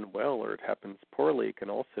doesn't happen well or it happens poorly, it can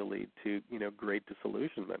also lead to, great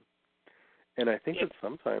disillusionment. And I think that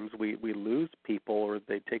sometimes we lose people or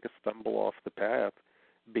they take a stumble off the path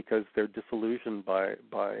because they're disillusioned by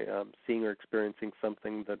seeing or experiencing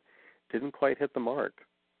something that didn't quite hit the mark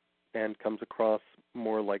and comes across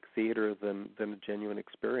more like theater than a genuine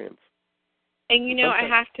experience. And, I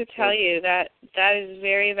have to tell you that is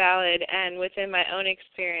very valid. And within my own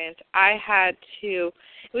experience, it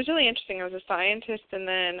was really interesting. I was a scientist, and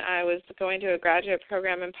then I was going to a graduate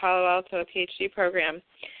program in Palo Alto, a PhD program.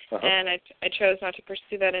 Uh-huh. And I chose not to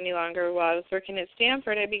pursue that any longer. While I was working at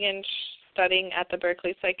Stanford, I began studying at the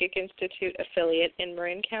Berkeley Psychic Institute affiliate in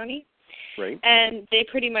Marin County. Right. And they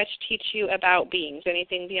pretty much teach you about beings,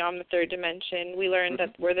 anything beyond the third dimension. We learned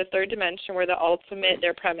that we're the third dimension, we're the ultimate,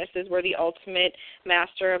 their premise is we're the ultimate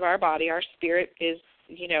master of our body. Our spirit is,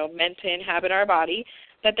 meant to inhabit our body.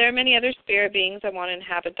 But there are many other spirit beings that want to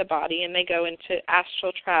inhabit the body, and they go into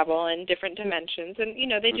astral travel and different dimensions. And,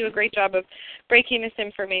 they do a great job of breaking this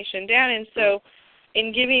information down. And so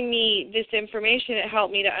in giving me this information, it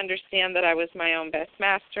helped me to understand that I was my own best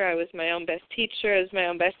master, I was my own best teacher, I was my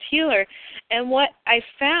own best healer. And what I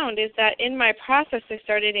found is that in my process, I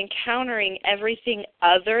started encountering everything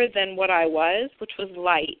other than what I was, which was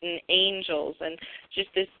light and angels and just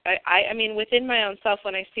this, I mean, within my own self,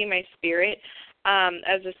 when I see my spirit,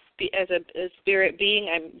 as a spirit being,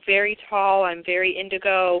 I'm very tall, I'm very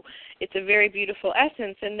indigo, it's a very beautiful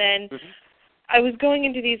essence. And then I was going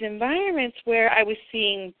into these environments where I was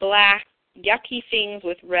seeing black, yucky things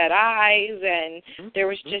with red eyes, and there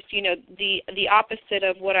was just, the opposite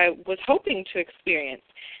of what I was hoping to experience.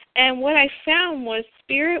 And what I found was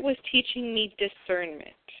Spirit was teaching me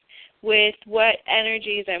discernment with what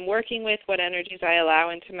energies I'm working with, what energies I allow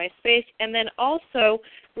into my space, and then also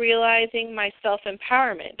realizing my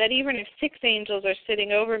self-empowerment, that even if 6 angels are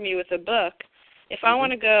sitting over me with a book, if I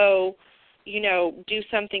want to go do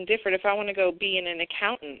something different, if I want to go be an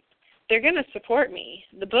accountant, they're going to support me.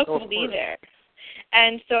 The book will be there.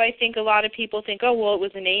 And so I think a lot of people think, oh, well, it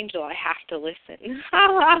was an angel, I have to listen.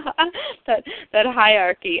 that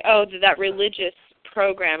hierarchy, that religious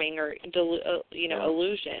programming or,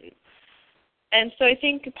 illusion. And so I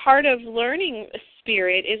think part of learning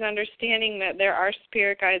spirit is understanding that there are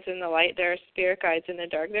spirit guides in the light, there are spirit guides in the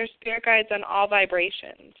dark, there are spirit guides on all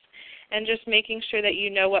vibrations. And just making sure that you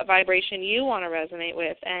know what vibration you want to resonate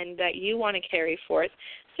with and that you want to carry forth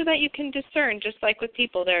so that you can discern, just like with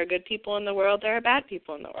people. There are good people in the world, there are bad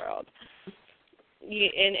people in the world.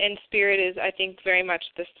 And spirit is, I think, very much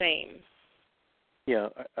the same. Yeah,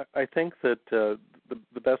 I think that the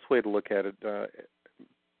best way to look at it,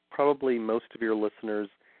 probably most of your listeners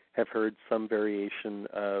have heard some variation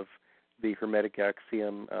of the Hermetic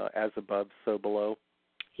axiom, as above, so below.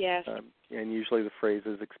 Yes. And usually the phrase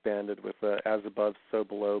is expanded with as above, so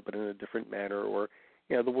below, but in a different manner, or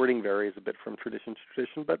the wording varies a bit from tradition to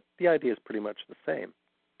tradition, but the idea is pretty much the same.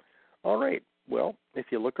 All right. Well,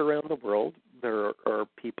 if you look around the world, there are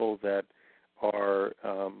people that are,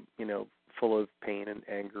 full of pain and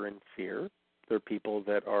anger and fear. There are people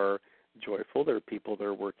that are joyful. There are people that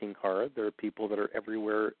are working hard. There are people that are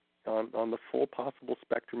everywhere on the full possible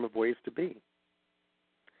spectrum of ways to be.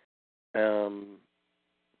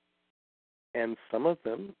 And some of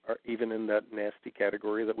them are even in that nasty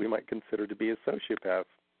category that we might consider to be a sociopath.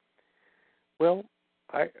 Well,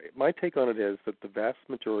 my take on it is that the vast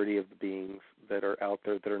majority of the beings that are out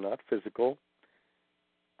there that are not physical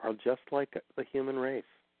are just like the human race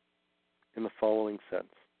in the following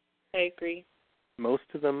sense. I agree. Most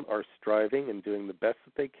of them are striving and doing the best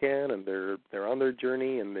that they can, and they're on their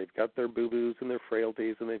journey, and they've got their boo-boos and their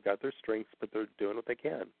frailties, and they've got their strengths, but they're doing what they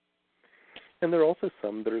can. And there are also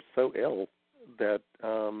some that are so ill that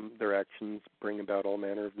their actions bring about all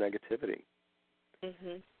manner of negativity.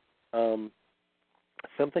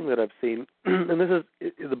 Something that I've seen, and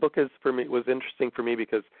the book was interesting for me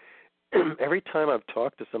because every time I've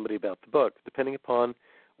talked to somebody about the book, depending upon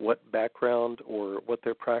what background or what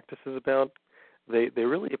their practice is about, they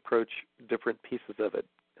really approach different pieces of it.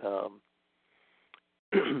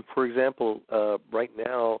 For example, right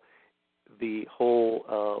now, the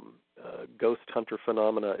whole ghost hunter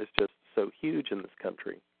phenomena is just so huge in this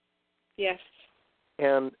country. Yes.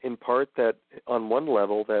 And in part that, on one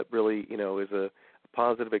level, that really, is a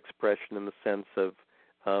positive expression in the sense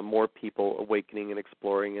of more people awakening and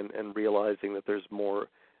exploring and realizing that there's more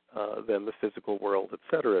than the physical world, et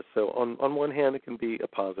cetera. So on one hand, it can be a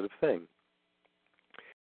positive thing.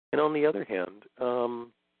 And on the other hand,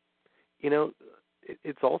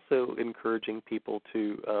 it's also encouraging people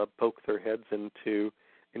to poke their heads into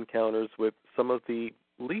encounters with some of the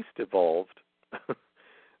least evolved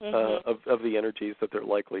of the energies that they're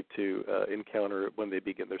likely to encounter when they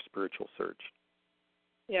begin their spiritual search.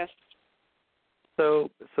 Yes. So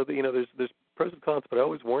there's pros and cons, but I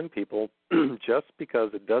always warn people, just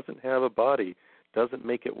because it doesn't have a body doesn't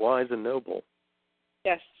make it wise and noble.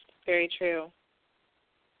 Yes, very true.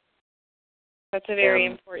 That's a very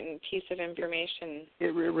important piece of information.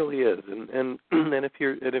 It really is, and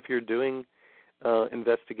if you're doing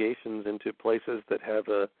investigations into places that have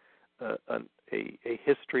a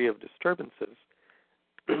history of disturbances,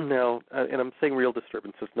 now, and I'm saying real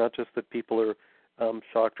disturbances, not just that people are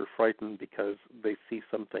shocked or frightened because they see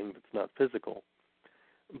something that's not physical,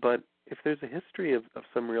 but if there's a history of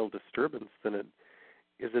some real disturbance, then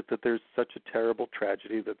Is it that there's such a terrible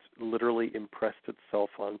tragedy that's literally impressed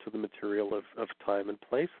itself onto the material of time and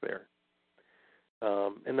place there?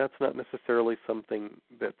 And that's not necessarily something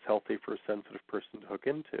that's healthy for a sensitive person to hook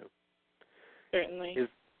into. Certainly.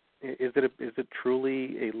 Is it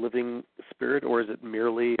truly a living spirit, or is it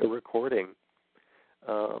merely a recording?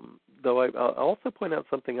 Though I'll also point out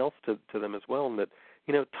something else to them as well, in that,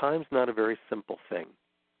 time's not a very simple thing.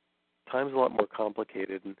 Time's a lot more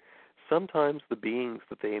complicated, and sometimes the beings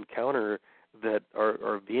that they encounter that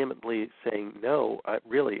are vehemently saying, no,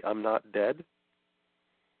 I'm not dead,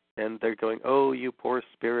 and they're going, oh, you poor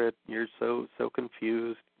spirit, you're so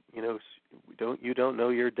confused, you don't know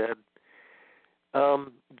you're dead.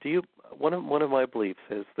 One of my beliefs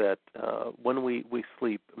is that when we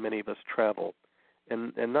sleep, many of us travel,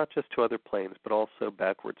 and not just to other planes, but also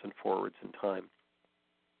backwards and forwards in time.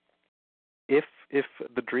 If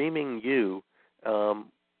the dreaming you,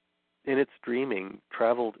 in its dreaming,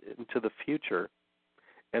 traveled into the future,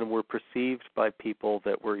 and were perceived by people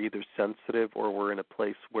that were either sensitive or were in a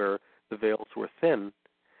place where the veils were thin,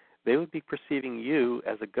 they would be perceiving you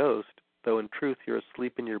as a ghost, though in truth you're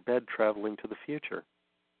asleep in your bed traveling to the future.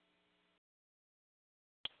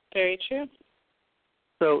 Very true.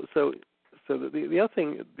 So the other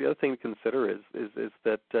thing to consider is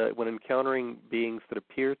that when encountering beings that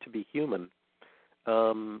appear to be human,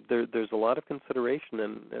 there's a lot of consideration,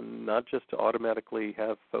 and not just to automatically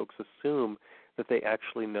have folks assume that they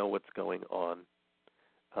actually know what's going on.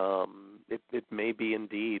 It may be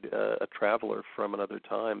indeed a traveler from another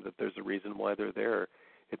time, that there's a reason why they're there.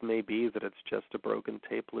 It may be that it's just a broken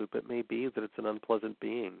tape loop. It may be that it's an unpleasant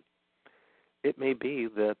being. It may be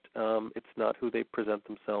that it's not who they present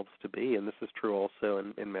themselves to be, and this is true also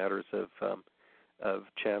in matters of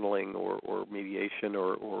channeling or mediation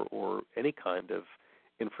or any kind of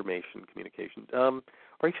information communication.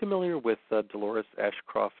 Are you familiar with Dolores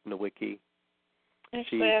Ashcroft Nowicki?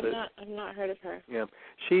 Actually, I've not heard of her. Yeah,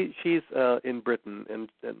 she's in Britain, and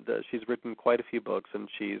she's written quite a few books, and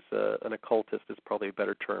she's an occultist is probably a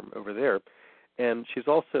better term over there. And she's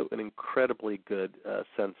also an incredibly good,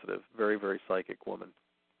 sensitive, very, very psychic woman.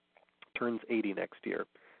 Turns 80 next year.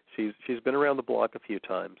 She's been around the block a few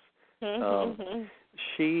times. Mm-hmm.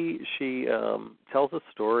 She tells a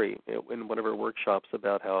story in one of her workshops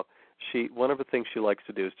about how one of the things she likes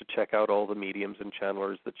to do is to check out all the mediums and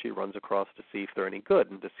channelers that she runs across to see if they're any good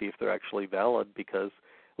and to see if they're actually valid, because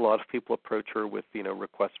a lot of people approach her with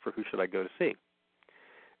requests for who should I go to see.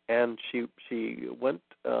 And she went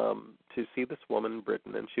to see this woman in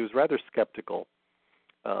Britain, and she was rather skeptical,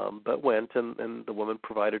 but went, and the woman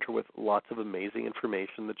provided her with lots of amazing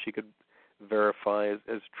information that she could verify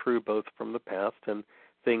as true, both from the past and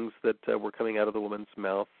things that were coming out of the woman's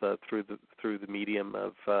mouth through the medium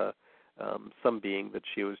of some being that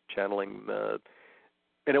she was channeling,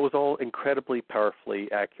 and it was all incredibly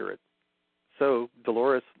powerfully accurate. So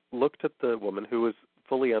Dolores looked at the woman, who was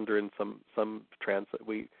fully under in some trance.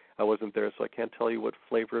 I wasn't there, so I can't tell you what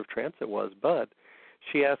flavor of trance it was, but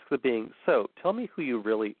she asked the being, so tell me who you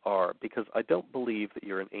really are, because I don't believe that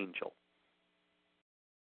you're an angel.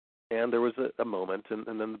 And there was a moment, and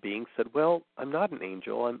then the being said, well, I'm not an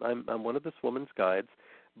angel. I'm one of this woman's guides,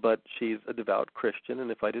 but she's a devout Christian,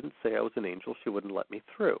 and if I didn't say I was an angel, she wouldn't let me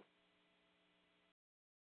through.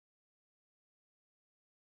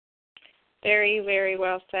 Very, very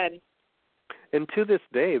well said. And to this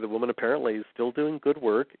day, the woman apparently is still doing good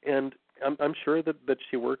work, and I'm sure that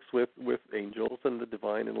she works with angels and the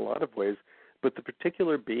divine in a lot of ways, but the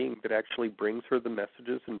particular being that actually brings her the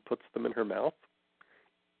messages and puts them in her mouth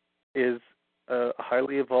is a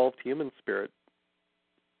highly evolved human spirit.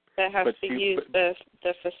 That has to use the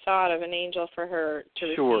facade of an angel for her to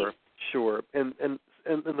receive. Sure. And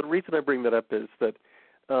the reason I bring that up is that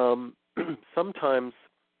sometimes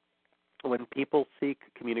when people seek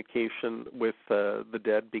communication with the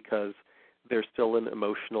dead because they're still in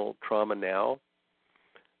emotional trauma now,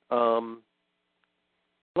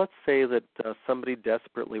 let's say that somebody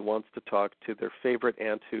desperately wants to talk to their favorite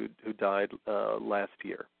aunt who died last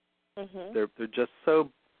year. Mm-hmm. They're just so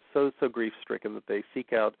grief-stricken that they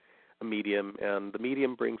seek out a medium, and the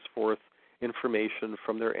medium brings forth information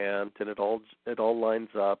from their aunt, and it all lines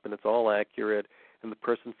up, and it's all accurate, and the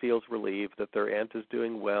person feels relieved that their aunt is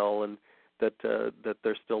doing well, and that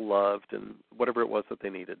they're still loved, and whatever it was that they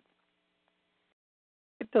needed.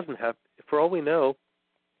 It doesn't have, for all we know,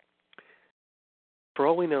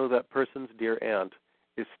 that person's dear aunt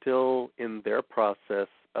is still in their process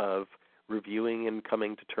of reviewing and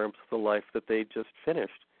coming to terms with the life that they just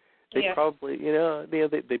finished. They probably,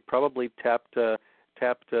 they probably tapped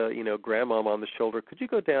grandmom on the shoulder. Could you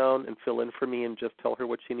go down and fill in for me and just tell her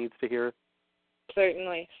what she needs to hear?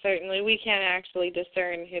 Certainly. We can actually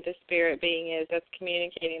discern who the spirit being is that's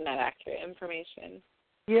communicating that accurate information.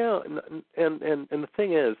 Yeah, and the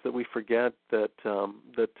thing is that we forget that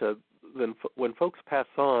then when folks pass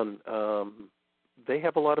on, they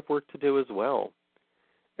have a lot of work to do as well.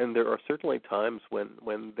 And there are certainly times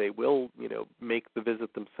when they will, make the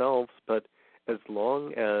visit themselves, but as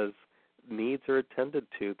long as needs are attended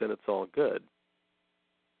to, then it's all good.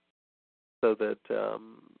 So that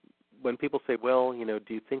when people say, well,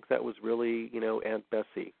 do you think that was really, Aunt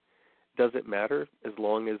Bessie? Does it matter as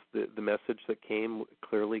long as the message that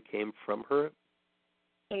clearly came from her?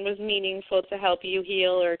 And was meaningful to help you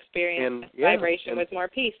heal or experience vibration with more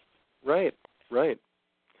peace. Right.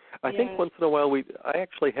 I think once in a while I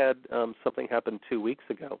actually had something happen 2 weeks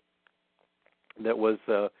ago that was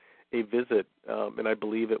a visit, and I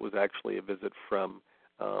believe it was actually a visit from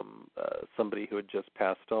somebody who had just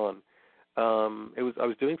passed on. I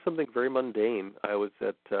was doing something very mundane. I was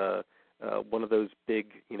at one of those big,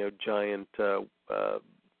 giant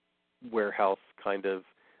warehouse kind of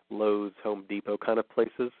Lowe's, Home Depot kind of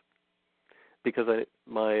places, because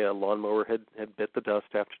my lawnmower had bit the dust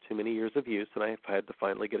after too many years of use, and I had to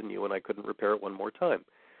finally get a new one. I couldn't repair it one more time.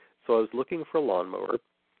 So I was looking for a lawnmower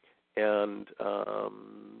and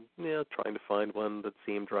trying to find one that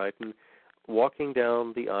seemed right, and walking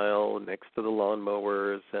down the aisle next to the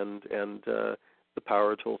lawnmowers and the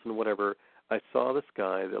power tools and whatever, I saw this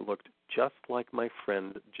guy that looked just like my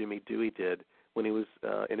friend Jimmy Dewey did when he was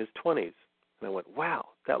in his 20s. And I went, wow,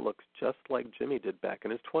 that looks just like Jimmy did back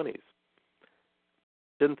in his 20s.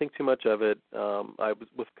 Didn't think too much of it. I was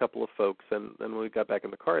with a couple of folks, and when we got back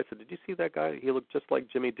in the car, I said, did you see that guy? He looked just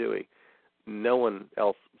like Jimmy Dewey. No one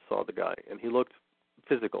else saw the guy, and he looked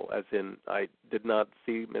physical, as in I did not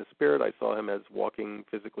see him as spirit. I saw him as walking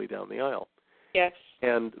physically down the aisle. Yes.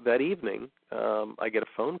 And that evening, I get a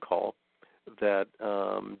phone call that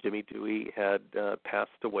Jimmy Dewey had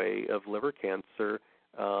passed away of liver cancer.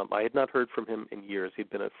 I had not heard from him in years.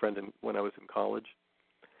 He'd been a friend when I was in college.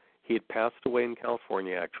 He had passed away in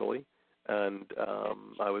California, actually, and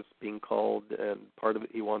I was being called, and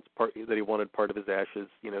he wanted part of his ashes,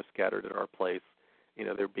 scattered at our place. They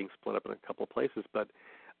were being split up in a couple of places. But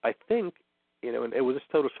I think, and it was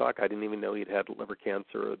a total shock. I didn't even know he'd had liver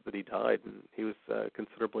cancer, or that he died, and he was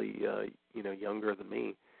considerably, younger than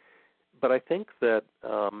me. But I think that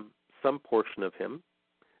some portion of him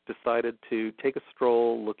decided to take a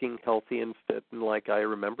stroll looking healthy and fit and like I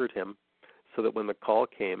remembered him, so that when the call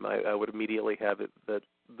came, I would immediately have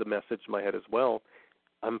the message in my head as well,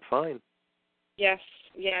 I'm fine. Yes,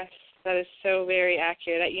 that is so very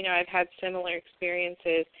accurate. I've had similar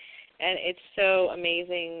experiences, and it's so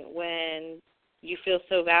amazing when you feel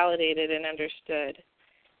so validated and understood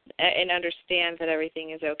and understand that everything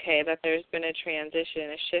is okay, that there's been a transition,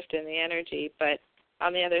 a shift in the energy, but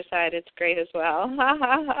on the other side, it's great as well.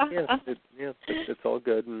 It's all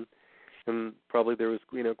good, and probably there was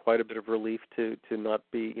quite a bit of relief to not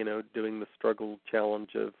be doing the struggle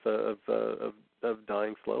challenge of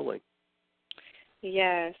dying slowly.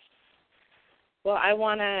 Yes. Well, I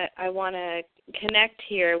wanna connect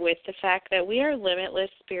here with the fact that we are limitless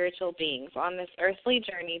spiritual beings on this earthly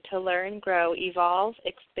journey to learn, grow, evolve,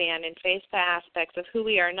 expand, and face the aspects of who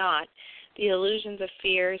we are not, the illusions of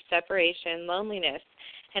fear, separation, loneliness,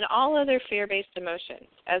 and all other fear-based emotions.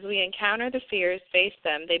 As we encounter the fears, face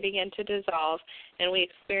them, they begin to dissolve, and we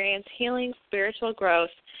experience healing, spiritual growth,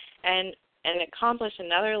 and accomplish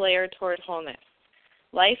another layer toward wholeness.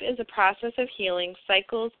 Life is a process of healing,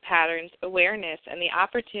 cycles, patterns, awareness, and the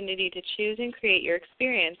opportunity to choose and create your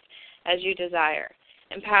experience as you desire.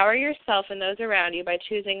 Empower yourself and those around you by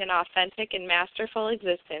choosing an authentic and masterful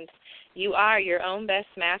existence. You are your own best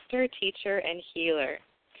master, teacher, and healer.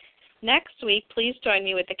 Next week, please join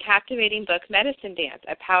me with the captivating book Medicine Dance,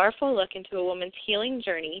 a powerful look into a woman's healing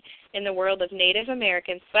journey in the world of Native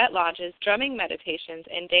American sweat lodges, drumming meditations,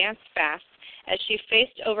 and dance fasts as she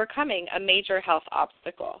faced overcoming a major health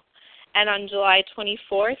obstacle. And on July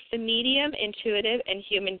 24th, the medium, intuitive, and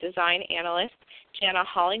human design analyst, Jana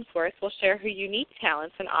Hollingsworth, will share her unique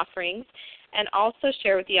talents and offerings and also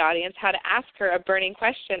share with the audience how to ask her a burning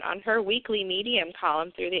question on her weekly medium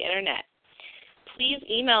column through the Internet. Please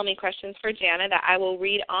email me questions for Jana that I will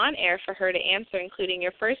read on air for her to answer, including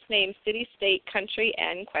your first name, city, state, country,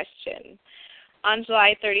 and question. On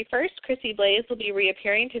July 31st, Chrissy Blaze will be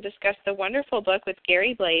reappearing to discuss the wonderful book with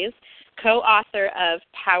Gary Blaze, co-author of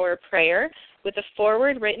Power Prayer, with a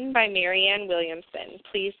foreword written by Marianne Williamson.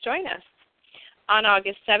 Please join us. On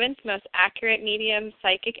August 7th, most accurate medium,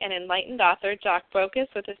 psychic, and enlightened author Jock Brokus,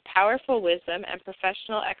 with his powerful wisdom and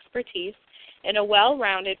professional expertise, in a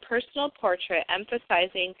well-rounded personal portrait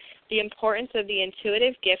emphasizing the importance of the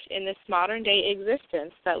intuitive gift in this modern-day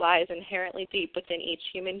existence that lies inherently deep within each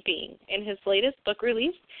human being. In his latest book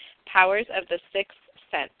release, Powers of the Sixth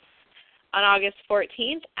Sense. On August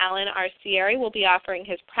 14th, Alan Arcieri will be offering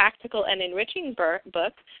his practical and enriching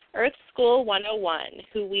book, Earth School 101,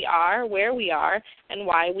 Who We Are, Where We Are, and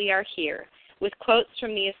Why We Are Here, with quotes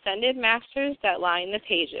from the Ascended Masters that line the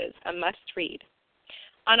pages, a must-read.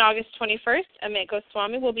 On August 21st, Amit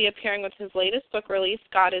Goswami will be appearing with his latest book release,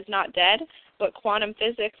 God Is Not Dead, What Quantum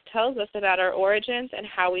Physics Tells Us About Our Origins and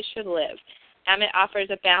How We Should Live. Amit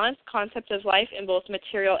offers a balanced concept of life in both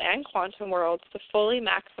material and quantum worlds to fully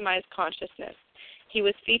maximize consciousness. He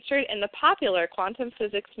was featured in the popular quantum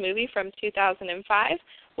physics movie from 2005,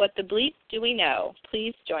 What the Bleep Do We Know?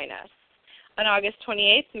 Please join us. On August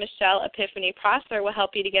 28th, Michelle Epiphany Prosser will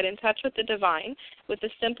help you to get in touch with the divine with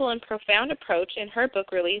a simple and profound approach in her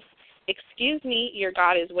book release, Excuse Me, Your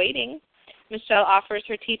God is Waiting. Michelle offers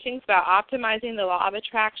her teachings about optimizing the law of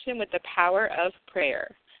attraction with the power of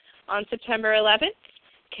prayer. On September 11th,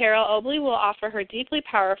 Carol Obley will offer her deeply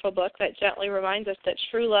powerful book that gently reminds us that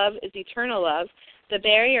true love is eternal love. The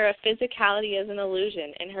barrier of physicality is an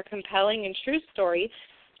illusion, in her compelling and true story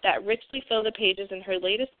that richly fill the pages in her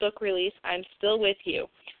latest book release, I'm Still With You,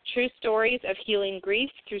 True Stories of Healing Grief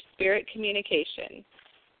Through Spirit Communication.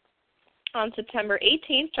 On September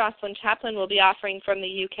 18th, Jocelyn Chaplin will be offering from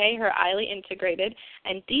the UK her highly integrated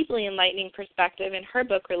and deeply enlightening perspective in her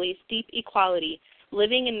book release, Deep Equality,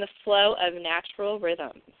 Living in the Flow of Natural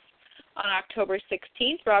Rhythms. On October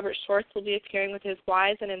 16th, Robert Schwartz will be appearing with his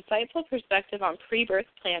wise and insightful perspective on pre-birth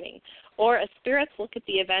planning, or a spirit's look at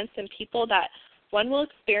the events and people that one will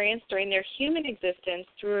experience during their human existence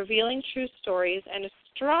through revealing true stories and a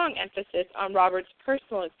strong emphasis on Robert's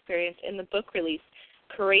personal experience in the book release,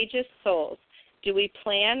 Courageous Souls, Do We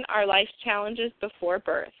Plan Our Life Challenges Before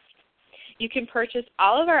Birth? You can purchase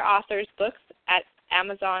all of our authors' books at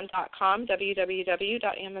Amazon.com,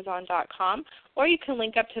 www.amazon.com, or you can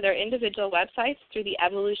link up to their individual websites through the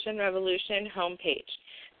Evolution Revolution homepage.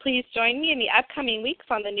 Please join me in the upcoming weeks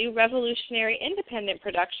on the new revolutionary independent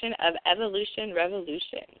production of Evolution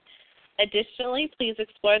Revolution. Additionally, please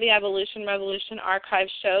explore the Evolution Revolution archive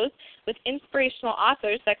shows with inspirational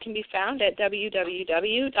authors that can be found at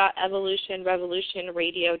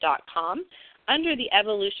www.evolutionrevolutionradio.com under the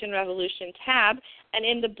Evolution Revolution tab and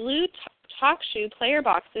in the blue TalkShoe player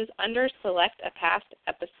boxes under Select a Past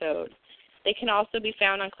Episode. They can also be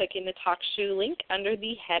found on clicking the TalkShoe link under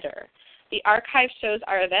the header. The archive shows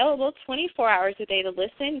are available 24 hours a day to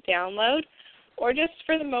listen, download, or just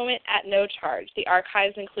for the moment at no charge. The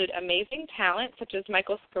archives include amazing talent such as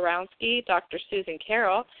Michael Skarowski, Dr. Susan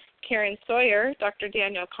Carroll, Karen Sawyer, Dr.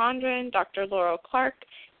 Daniel Condren, Dr. Laurel Clark,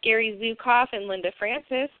 Gary Zukoff and Linda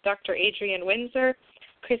Francis, Dr. Adrian Windsor,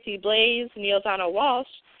 Chrissy Blaze, Neil Donald Walsh,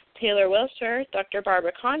 Taylor Wilshire, Dr.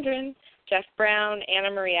 Barbara Condren, Jeff Brown, Anna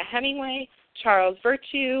Maria Hemingway, Charles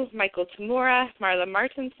Virtue, Michael Tamura, Marla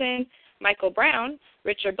Martinson, Michael Brown,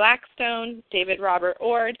 Richard Blackstone, David Robert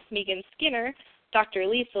Ord, Megan Skinner, Dr.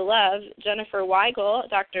 Lisa Love, Jennifer Weigel,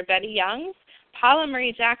 Dr. Betty Youngs, Paula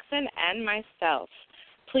Marie Jackson, and myself.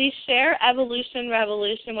 Please share Evolution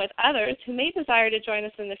Revolution with others who may desire to join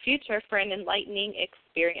us in the future for an enlightening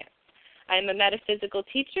experience. I am a metaphysical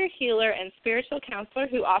teacher, healer, and spiritual counselor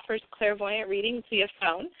who offers clairvoyant readings via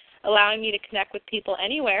phone, allowing me to connect with people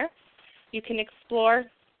anywhere. You can explore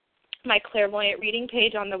my clairvoyant reading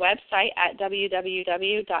page on the website at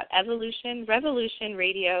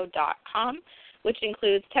www.evolutionrevolutionradio.com, which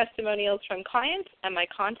includes testimonials from clients and my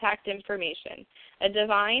contact information. A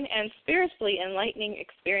divine and spiritually enlightening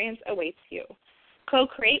experience awaits you.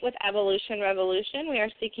 Co-create with Evolution Revolution. We are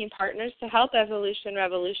seeking partners to help Evolution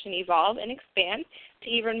Revolution evolve and expand to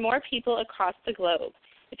even more people across the globe.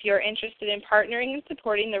 If you are interested in partnering and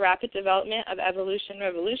supporting the rapid development of Evolution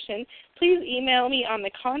Revolution, please email me on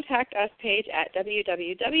the Contact Us page at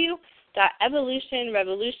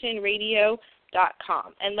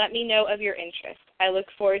www.evolutionrevolutionradio.com and let me know of your interest. I look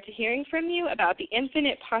forward to hearing from you about the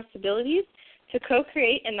infinite possibilities to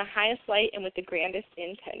co-create in the highest light and with the grandest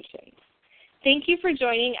intentions. Thank you for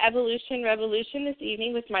joining Evolution Revolution this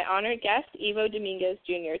evening with my honored guest, Ivo Dominguez,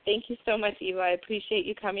 Jr. Thank you so much, Ivo. I appreciate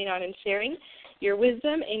you coming on and sharing your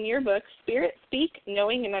wisdom in your book, Spirit Speak,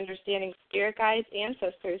 Knowing and Understanding Spirit Guides,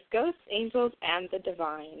 Ancestors, Ghosts, Angels, and the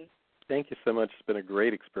Divine. Thank you so much. It's been a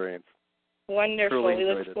great experience. Wonderful. We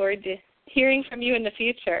look forward to hearing from you in the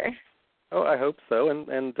future. Oh, I hope so.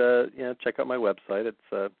 And check out my website. It's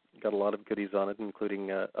got a lot of goodies on it,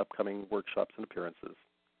 including upcoming workshops and appearances.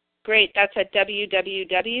 Great. That's at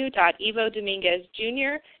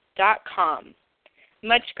www.evodominguezjr.com.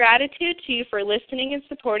 Much gratitude to you for listening and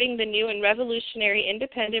supporting the new and revolutionary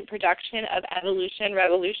independent production of Evolution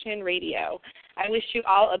Revolution Radio. I wish you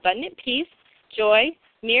all abundant peace, joy,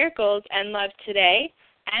 miracles, and love today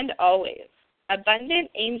and always. Abundant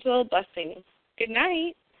angel blessings. Good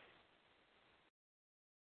night.